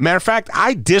thing. Matter of fact,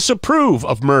 I disapprove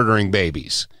of murdering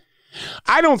babies.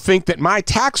 I don't think that my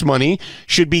tax money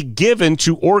should be given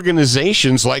to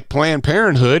organizations like Planned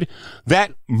Parenthood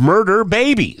that murder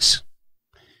babies.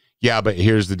 Yeah, but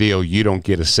here's the deal. You don't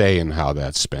get a say in how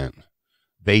that's spent.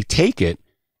 They take it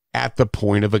at the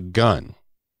point of a gun.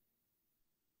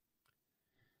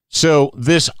 So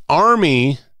this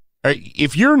army,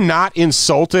 if you're not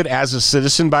insulted as a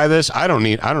citizen by this, I don't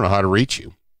know how to reach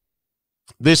you.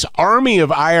 This army of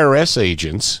IRS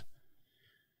agents,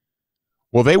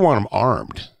 well, they want them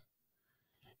armed.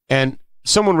 And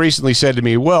someone recently said to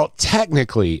me, well,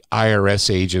 technically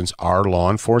IRS agents are law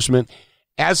enforcement.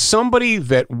 As somebody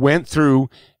that went through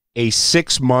a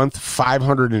 6-month,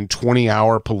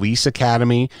 520-hour police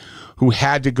academy, who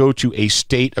had to go to a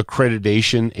state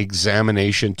accreditation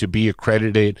examination to be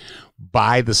accredited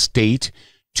by the state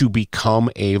to become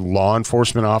a law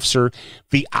enforcement officer,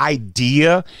 the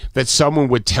idea that someone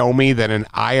would tell me that an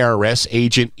IRS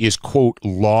agent is, quote,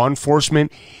 law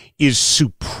enforcement is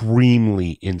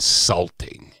supremely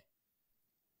insulting.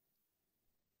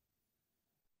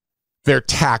 They're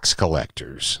tax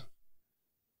collectors.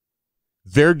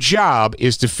 Their job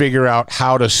is to figure out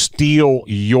how to steal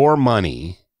your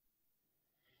money.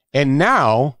 And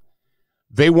now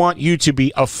they want you to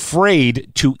be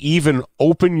afraid to even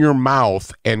open your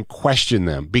mouth and question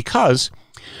them because,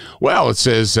 well, it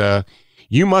says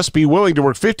you must be willing to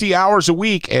work 50 hours a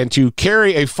week and to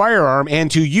carry a firearm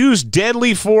and to use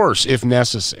deadly force if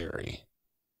necessary.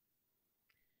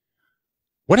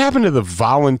 What happened to the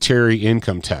voluntary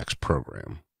income tax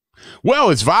program? Well,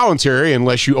 it's voluntary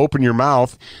unless you open your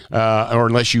mouth or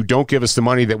unless you don't give us the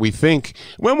money that we think.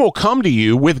 When we'll come to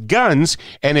you with guns,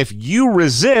 and if you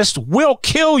resist, we'll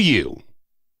kill you.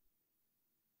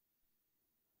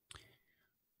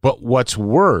 But what's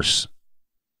worse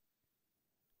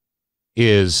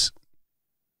is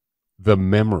the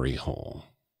memory hole.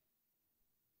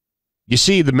 You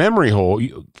see, the memory hole,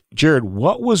 Jared,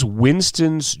 what was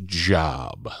Winston's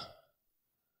job?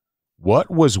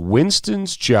 What was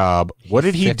Winston's job? What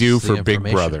did he do for Big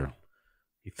Brother?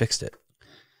 He fixed it.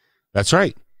 That's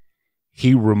right.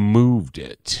 He removed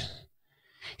it.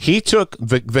 He took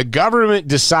the government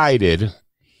decided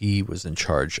he was in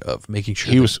charge of making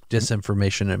sure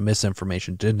disinformation and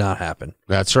misinformation did not happen.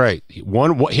 That's right. He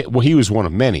was one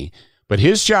of many, but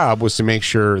his job was to make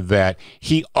sure that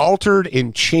he altered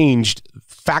and changed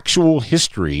factual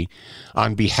history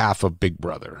on behalf of Big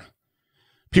Brother.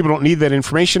 People don't need that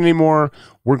information anymore.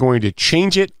 We're going to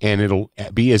change it, and it'll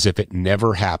be as if it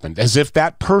never happened, as if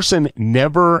that person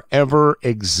never, ever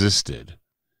existed.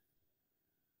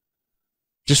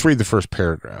 Just read the first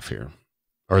paragraph here,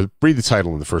 or read the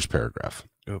title in the first paragraph.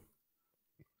 Oh.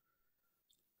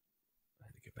 I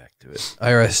had to get back to it.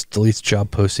 IRS deletes job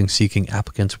posting seeking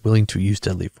applicants willing to use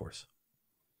deadly force.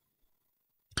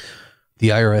 The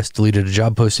IRS deleted a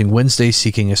job posting Wednesday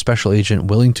seeking a special agent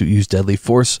willing to use deadly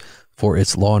force for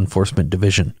its law enforcement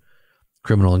division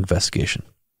criminal investigation.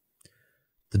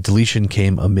 The deletion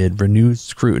came amid renewed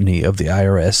scrutiny of the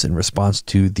IRS in response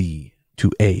to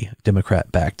a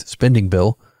Democrat-backed spending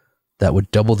bill that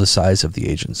would double the size of the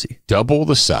agency. Double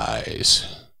the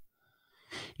size.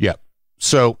 Yep.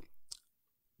 So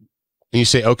you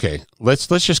say, okay, let's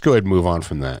just go ahead and move on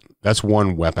from that. That's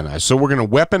one weaponized. So we're going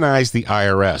to weaponize the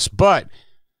IRS, but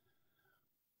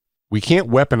we can't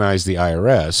weaponize the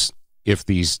IRS if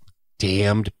these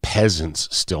damned peasants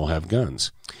still have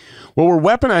guns. Well, we're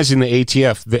weaponizing the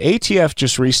ATF. The ATF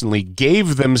just recently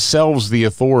gave themselves the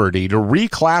authority to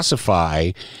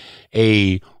reclassify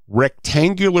a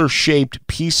rectangular-shaped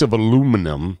piece of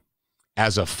aluminum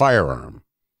as a firearm.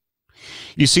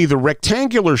 You see, the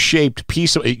rectangular-shaped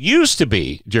piece of it used to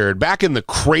be, Jared, back in the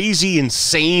crazy,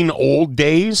 insane old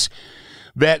days,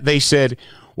 that they said,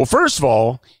 well, first of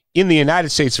all, in the United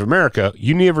States of America,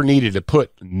 you never needed to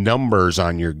put numbers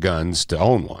on your guns to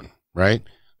own one, right?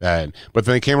 But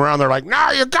then they came around, they're like, no,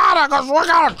 you gotta, because we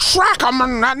gotta track them,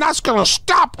 and that's gonna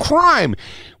stop crime.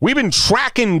 We've been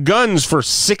tracking guns for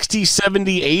 60,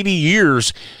 70, 80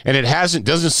 years, and it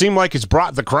doesn't seem like it's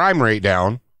brought the crime rate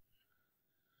down.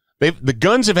 The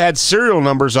guns have had serial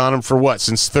numbers on them for what,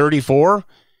 since 34?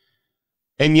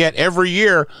 And yet every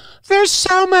year, there's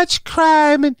so much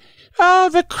crime, and oh,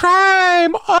 the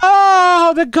crime,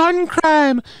 oh, the gun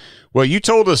crime. Well, you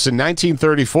told us in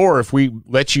 1934, if we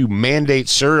let you mandate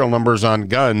serial numbers on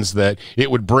guns, that it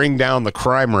would bring down the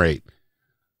crime rate.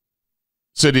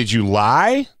 So did you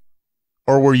lie,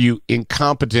 or were you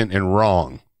incompetent and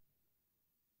wrong?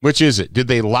 Which is it? Did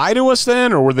they lie to us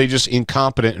then, or were they just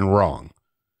incompetent and wrong?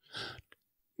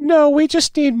 No, we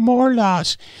just need more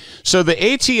laws. So the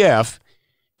ATF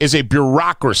is a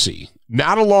bureaucracy,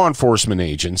 not a law enforcement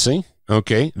agency.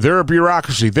 Okay, they're a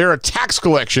bureaucracy. They're a tax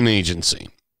collection agency.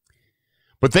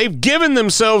 But they've given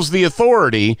themselves the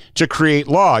authority to create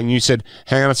law. And you said,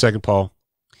 hang on a second, Paul.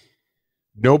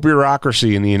 No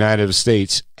bureaucracy in the United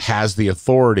States has the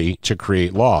authority to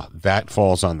create law. That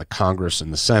falls on the Congress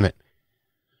and the Senate.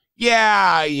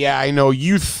 Yeah, I know.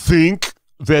 You think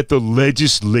that the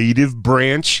legislative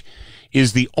branch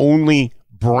is the only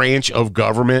branch of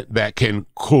government that can,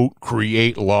 quote,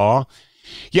 create law?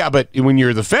 Yeah, but when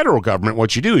you're the federal government,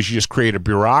 what you do is you just create a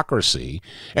bureaucracy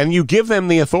and you give them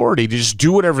the authority to just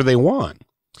do whatever they want.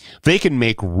 They can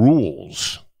make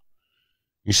rules.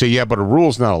 You say, yeah, but a rule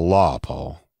is not a law,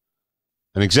 Paul.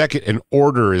 An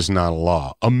order is not a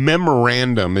law. A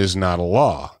memorandum is not a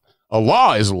law. A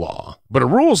law is a law, but a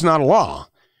rule is not a law.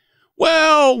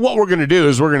 Well, what we're going to do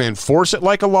is we're going to enforce it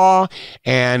like a law,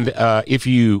 and if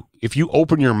you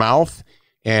open your mouth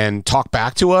and talk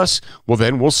back to us, well,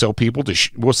 then we'll send people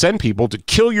to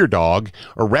kill your dog,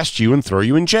 arrest you, and throw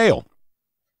you in jail.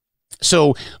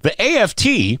 So the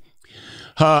AFT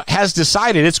has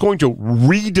decided it's going to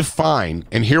redefine,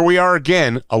 and here we are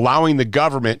again, allowing the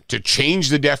government to change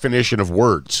the definition of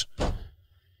words.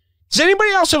 Does anybody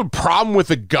else have a problem with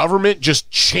the government just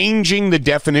changing the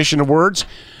definition of words?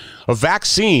 A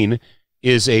vaccine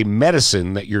is a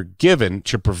medicine that you're given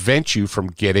to prevent you from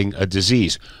getting a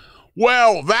disease.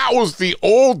 Well, that was the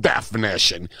old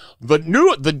definition.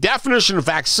 The definition of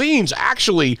vaccines,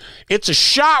 actually, it's a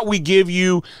shot we give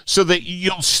you so that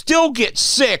you'll still get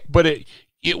sick, but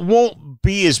it won't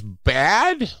be as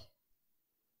bad.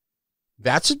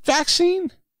 That's a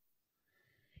vaccine?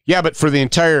 Yeah, but for the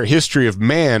entire history of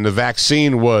man, the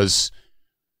vaccine was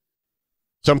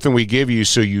something we give you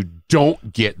so you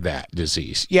don't get that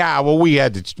disease. Yeah, well,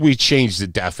 we changed the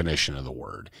definition of the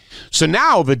word. So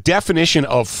now the definition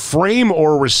of frame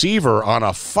or receiver on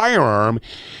a firearm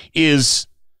is,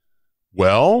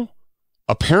 well,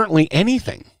 apparently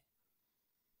anything.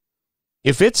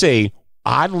 If it's a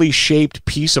oddly shaped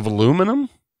piece of aluminum,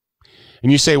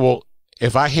 and you say, well,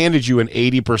 if I handed you an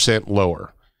 80%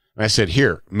 lower, and I said,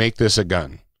 here, make this a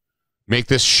gun, make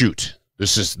this shoot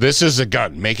This is a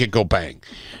gun. Make it go bang.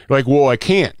 Like, well, I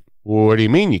can't. Well, what do you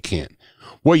mean you can't?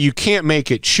 Well, you can't make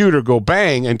it shoot or go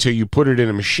bang until you put it in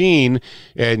a machine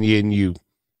and you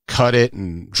cut it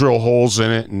and drill holes in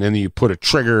it, and then you put a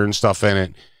trigger and stuff in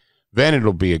it. Then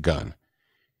it'll be a gun.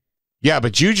 Yeah,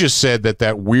 but you just said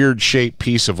that weird shaped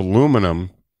piece of aluminum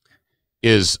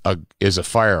is a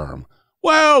firearm.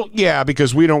 Well, yeah,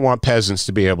 because we don't want peasants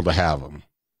to be able to have them.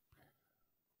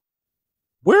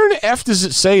 Where in the F does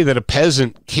it say that a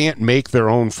peasant can't make their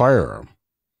own firearm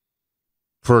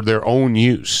for their own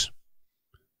use?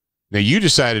 Now, you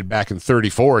decided back in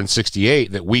 34 and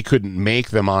 68 that we couldn't make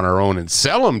them on our own and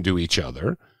sell them to each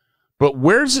other. But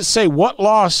where does it say, what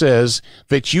law says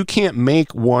that you can't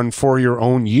make one for your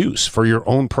own use, for your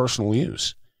own personal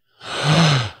use?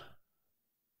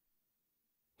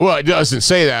 Well, it doesn't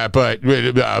say that, but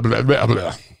blah, blah, blah,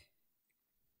 blah.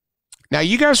 Now,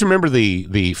 you guys remember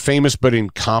the famous but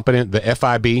incompetent, the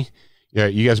FIB? Yeah,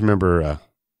 you guys remember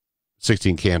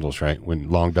 16 Candles, right? When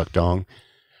Long Duck Dong.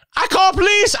 I call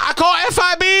police. I call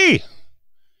FIB.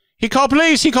 He called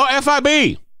police. He called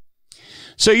FIB.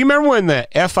 So you remember when the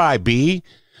FIB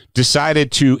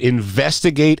decided to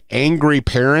investigate angry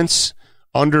parents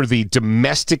under the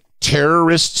domestic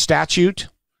terrorist statute?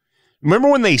 Remember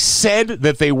when they said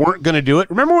that they weren't going to do it?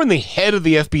 Remember when the head of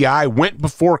the FBI went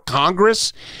before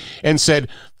Congress and said,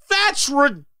 that's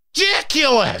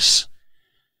ridiculous.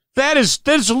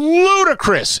 That's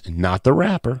ludicrous. Not the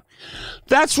rapper.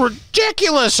 That's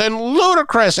ridiculous and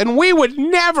ludicrous, and we would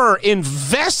never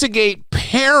investigate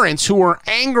parents who are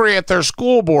angry at their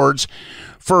school boards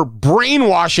for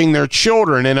brainwashing their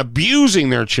children and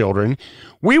abusing their children.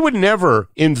 We would never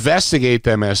investigate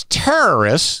them as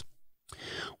terrorists.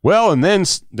 Well, and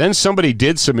then somebody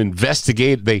did some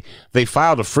investigate. They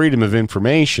filed a Freedom of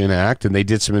Information Act, and they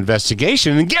did some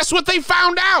investigation, and guess what they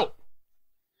found out?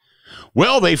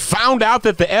 Well, they found out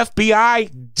that the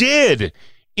FBI did,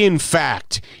 in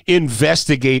fact,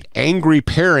 investigate angry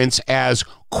parents as,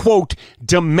 quote,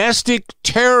 domestic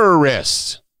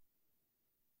terrorists.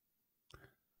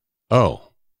 Oh.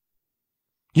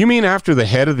 You mean after the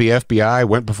head of the FBI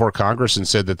went before Congress and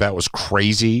said that was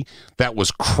crazy? That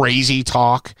was crazy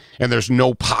talk, and there's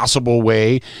no possible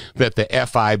way that the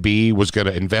FIB was going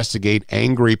to investigate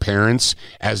angry parents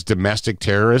as domestic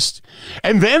terrorists?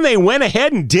 And then they went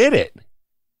ahead and did it.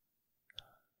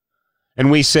 And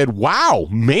we said, wow,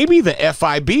 maybe the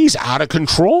FIB's out of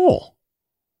control.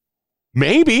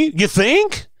 Maybe, you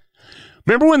think?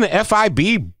 Remember when the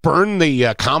FIB burned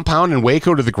the compound in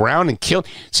Waco to the ground and killed?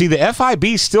 See, the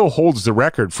FIB still holds the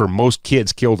record for most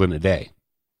kids killed in a day.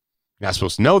 Not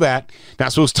supposed to know that.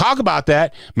 Not supposed to talk about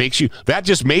that. That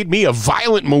just made me a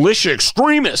violent militia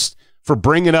extremist for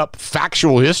bringing up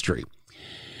factual history.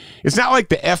 It's not like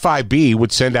the FIB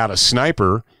would send out a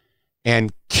sniper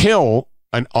and kill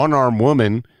an unarmed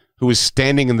woman who was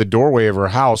standing in the doorway of her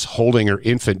house holding her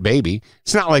infant baby.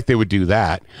 It's not like they would do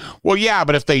that. Well, yeah,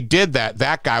 but if they did that,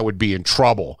 that guy would be in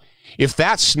trouble. If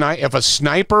a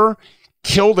sniper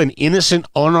killed an innocent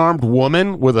unarmed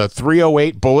woman with a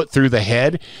 .308 bullet through the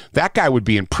head, that guy would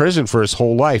be in prison for his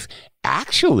whole life.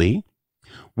 Actually,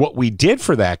 what we did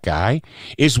for that guy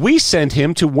is we sent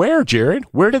him to where, Jared?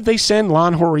 Where did they send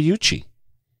Lon Horiuchi?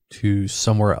 To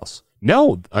somewhere else.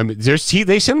 No, I mean, they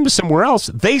sent him to somewhere else.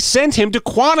 They sent him to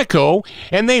Quantico,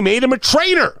 and they made him a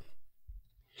traitor.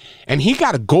 And he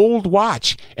got a gold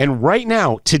watch. And right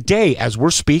now, today, as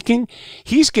we're speaking,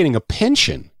 he's getting a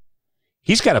pension.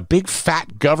 He's got a big,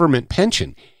 fat government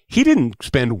pension. He didn't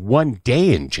spend one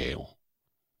day in jail.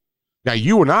 Now,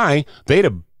 you and I, they'd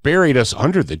have buried us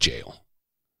under the jail.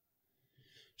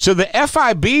 So the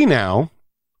FIB now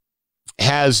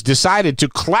has decided to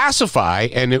classify,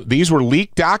 and these were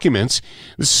leaked documents.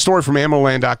 This is a story from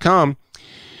AmmoLand.com.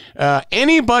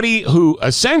 Anybody who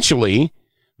essentially,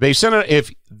 they sent out, if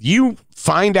you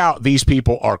find out these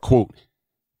people are, quote,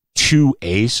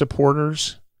 2A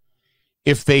supporters,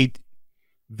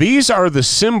 these are the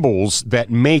symbols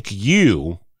that make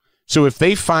you, so if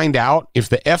they find out, if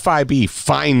the FIB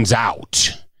finds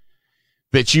out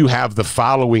that you have the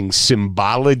following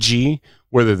symbology,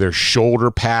 whether they're shoulder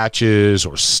patches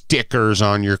or stickers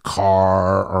on your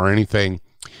car or anything,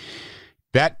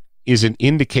 that is an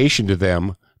indication to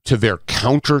them, to their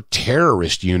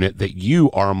counter-terrorist unit, that you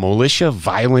are a militia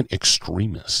violent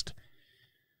extremist.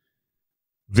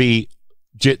 The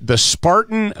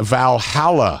Spartan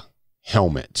Valhalla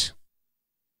helmet.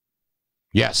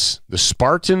 Yes, the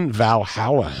Spartan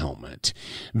Valhalla helmet.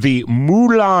 The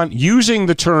Mulan, using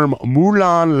the term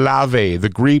Mulan Lave,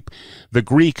 the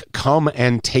Greek come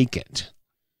and take it.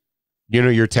 You know,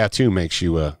 your tattoo makes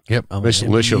you a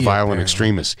militia violent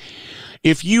extremist.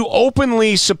 if you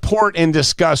openly support and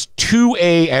discuss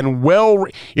 2A and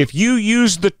if you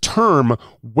use the term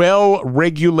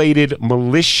well-regulated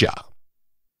militia,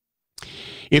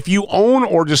 if you own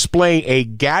or display a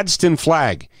Gadsden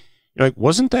flag, you're like,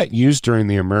 wasn't that used during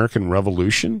the American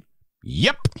Revolution?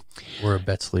 Yep. Or a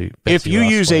Betsy if you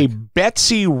Ross use flag. a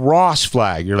Betsy Ross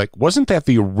flag, you're like, wasn't that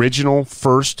the original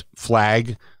first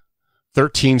flag,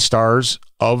 13 stars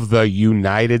of the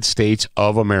United States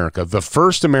of America, the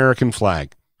first American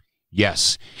flag?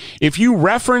 Yes. If you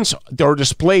reference or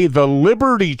display the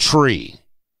Liberty Tree,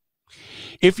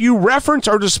 if you reference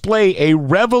or display a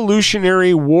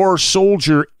Revolutionary War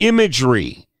soldier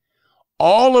imagery,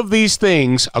 all of these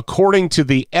things, according to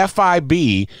the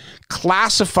FIB,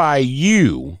 classify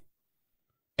you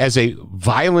as a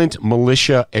violent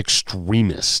militia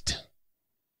extremist.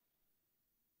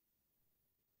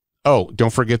 Oh,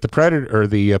 don't forget the Predator or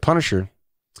the Punisher.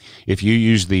 If you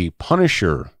use the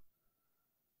Punisher,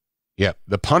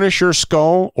 the Punisher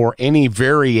skull or any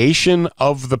variation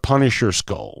of the Punisher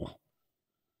skull,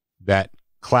 that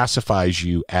classifies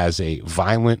you as a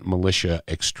violent militia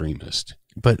extremist.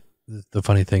 But the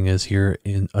funny thing is here,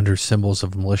 under symbols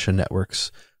of militia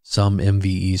networks, some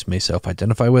MVEs may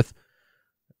self-identify with.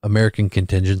 American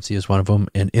Contingency is one of them.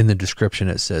 And in the description,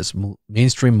 it says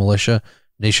mainstream militia,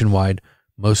 nationwide,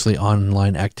 mostly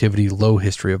online activity, low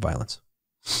history of violence.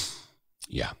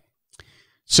 Yeah.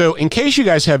 So in case you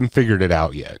guys haven't figured it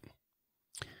out yet,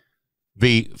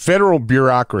 the federal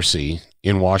bureaucracy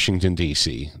in Washington,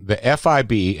 D.C., the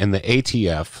FIB and the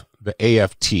ATF, the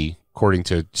AFT, according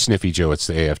to Sniffy Joe, it's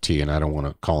the AFT, and I don't want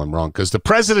to call him wrong because the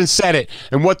president said it,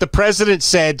 and what the president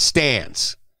said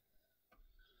stands.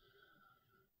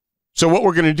 So what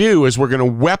we're going to do is we're going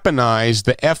to weaponize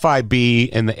the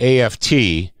FIB and the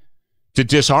AFT to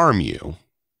disarm you.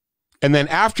 And then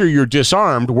after you're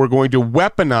disarmed, we're going to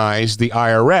weaponize the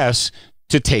IRS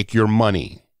to take your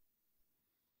money.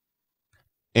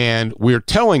 And we're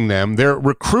telling them, they're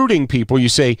recruiting people.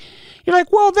 You're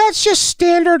like, well, that's just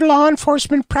standard law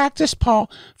enforcement practice,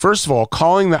 Paul. First of all,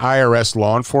 calling the IRS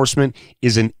law enforcement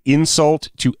is an insult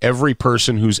to every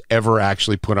person who's ever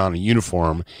actually put on a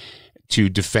uniform to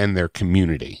defend their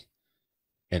community.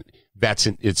 And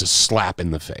it's a slap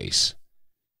in the face.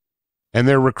 And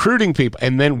they're recruiting people.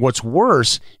 And then what's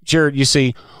worse, Jared, you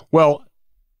see, well,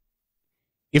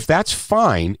 if that's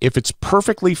fine, if it's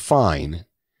perfectly fine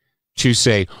to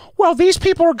say, well, these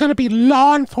people are going to be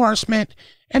law enforcement,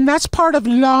 and that's part of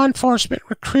law enforcement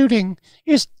recruiting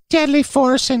is deadly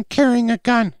force and carrying a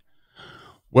gun.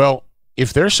 Well,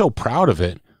 if they're so proud of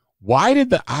it, why did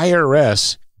the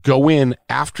IRS go in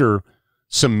after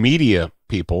some media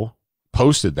people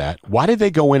posted that? Why did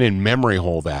they go in and memory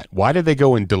hole that? Why did they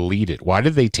go and delete it? Why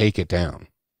did they take it down?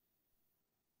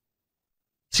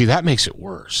 See, that makes it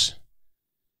worse.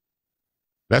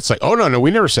 That's like, oh, no,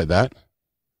 we never said that.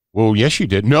 Well, yes, you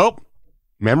did. Nope.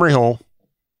 Memory hole.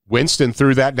 Winston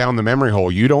threw that down the memory hole.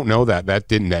 You don't know that.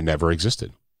 That never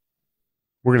existed.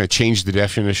 We're going to change the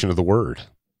definition of the word.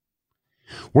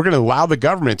 We're going to allow the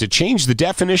government to change the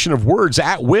definition of words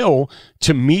at will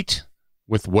to meet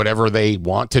with whatever they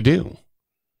want to do.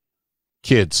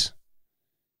 Kids,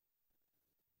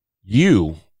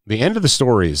 the end of the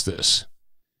story is this.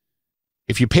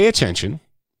 If you pay attention,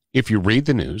 if you read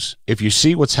the news, if you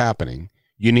see what's happening,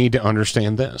 you need to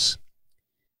understand this.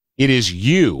 It is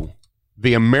you,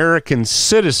 the American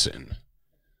citizen,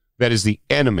 that is the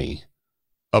enemy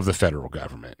of the federal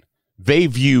government. They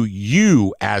view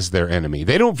you as their enemy.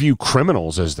 They don't view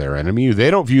criminals as their enemy.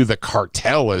 They don't view the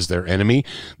cartel as their enemy.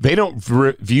 They don't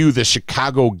view the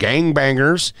Chicago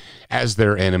gangbangers as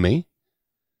their enemy.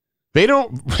 They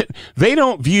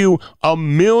don't view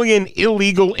 1 million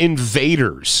illegal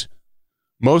invaders,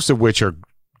 most of which are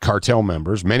cartel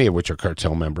members, many of which are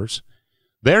cartel members.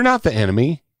 They're not the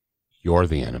enemy. You're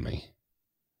the enemy.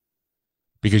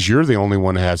 Because you're the only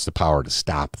one who has the power to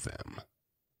stop them.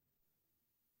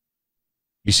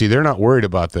 You see, they're not worried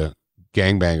about the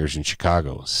gangbangers in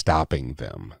Chicago stopping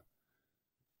them.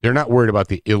 They're not worried about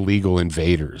the illegal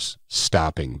invaders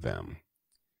stopping them.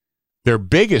 Their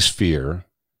biggest fear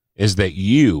is that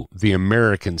you, the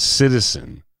American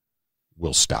citizen,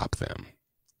 will stop them.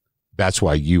 That's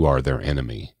why you are their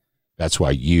enemy. That's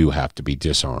why you have to be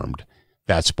disarmed.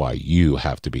 That's why you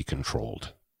have to be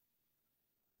controlled.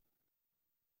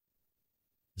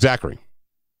 Zachary.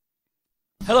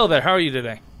 Hello there. How are you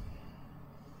today?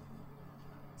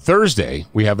 Thursday,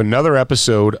 we have another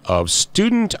episode of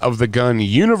Student of the Gun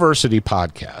University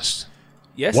podcast.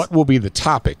 Yes. What will be the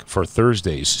topic for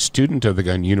Thursday's Student of the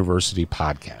Gun University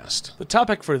podcast? The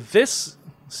topic for this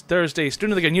Thursday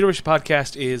Student of the Gun University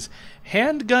podcast is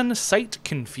handgun sight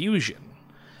confusion.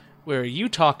 where you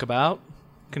talk about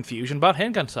confusion about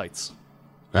handgun sights.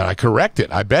 And I correct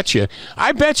it. I bet you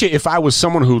if I was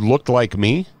someone who looked like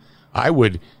me, I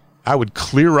would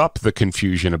clear up the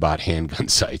confusion about handgun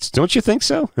sights. Don't you think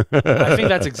so? I think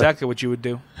that's exactly what you would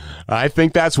do. I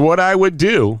think that's what I would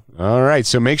do. All right,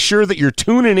 so make sure that you're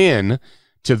tuning in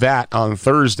to that on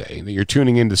Thursday, that you're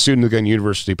tuning in to Student of the Gun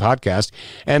University podcast,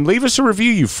 and leave us a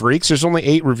review, you freaks. There's only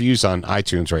 8 reviews on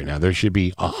iTunes right now. There should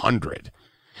be 100.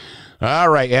 All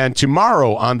right, and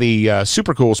tomorrow on the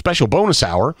super cool special bonus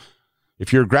hour,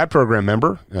 if you're a grad program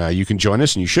member, you can join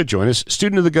us, and you should join us.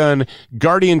 Student of the Gun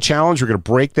Guardian Challenge. We're going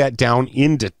to break that down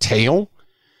in detail.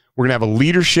 We're going to have a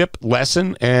leadership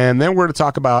lesson, and then we're going to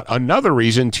talk about another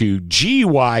reason to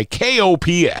GYKOPS.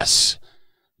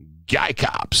 Guy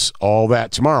Cops. All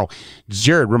that tomorrow.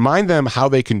 Jared, remind them how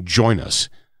they can join us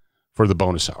for the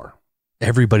bonus hour.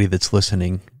 Everybody that's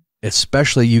listening,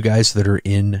 especially you guys that are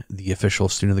in the official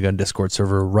Student of the Gun Discord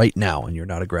server right now, and you're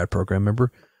not a grad program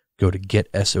member, go to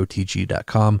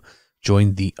getsotg.com,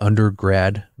 join the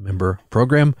undergrad member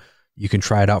program. You can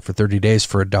try it out for 30 days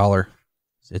for $1.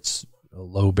 It's a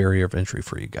low barrier of entry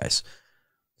for you guys.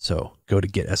 So go to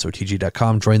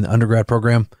getsotg.com, join the undergrad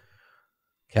program,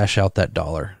 cash out that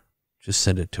 $1. Just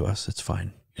send it to us. It's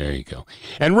fine. There you go.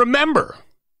 And remember,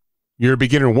 you're a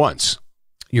beginner once.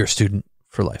 You're a student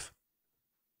for life.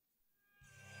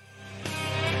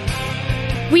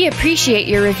 We appreciate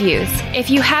your reviews.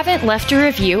 If you haven't left a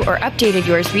review or updated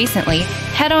yours recently,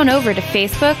 head on over to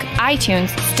Facebook, iTunes,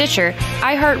 Stitcher,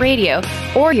 iHeartRadio,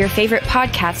 or your favorite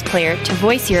podcast player to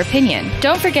voice your opinion.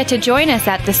 Don't forget to join us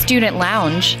at the Student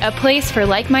Lounge, a place for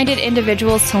like-minded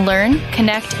individuals to learn,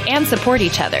 connect, and support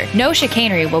each other. No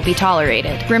chicanery will be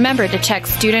tolerated. Remember to check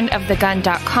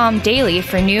studentofthegun.com daily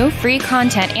for new, free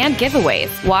content and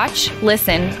giveaways. Watch,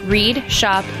 listen, read,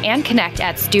 shop, and connect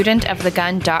at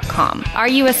studentofthegun.com. Are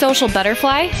you a social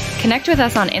butterfly? Connect with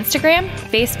us on Instagram,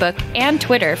 Facebook, and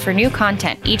Twitter for new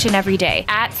content each and every day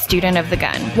at Student of the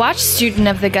Gun. Watch Student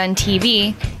of the Gun TV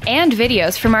and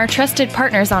videos from our trusted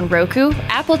partners on Roku,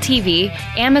 Apple TV,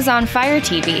 Amazon Fire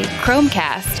TV,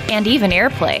 Chromecast, and even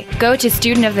AirPlay. Go to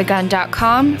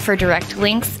studentofthegun.com for direct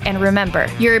links, and remember,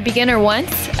 you're a beginner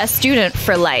once, a student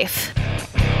for life.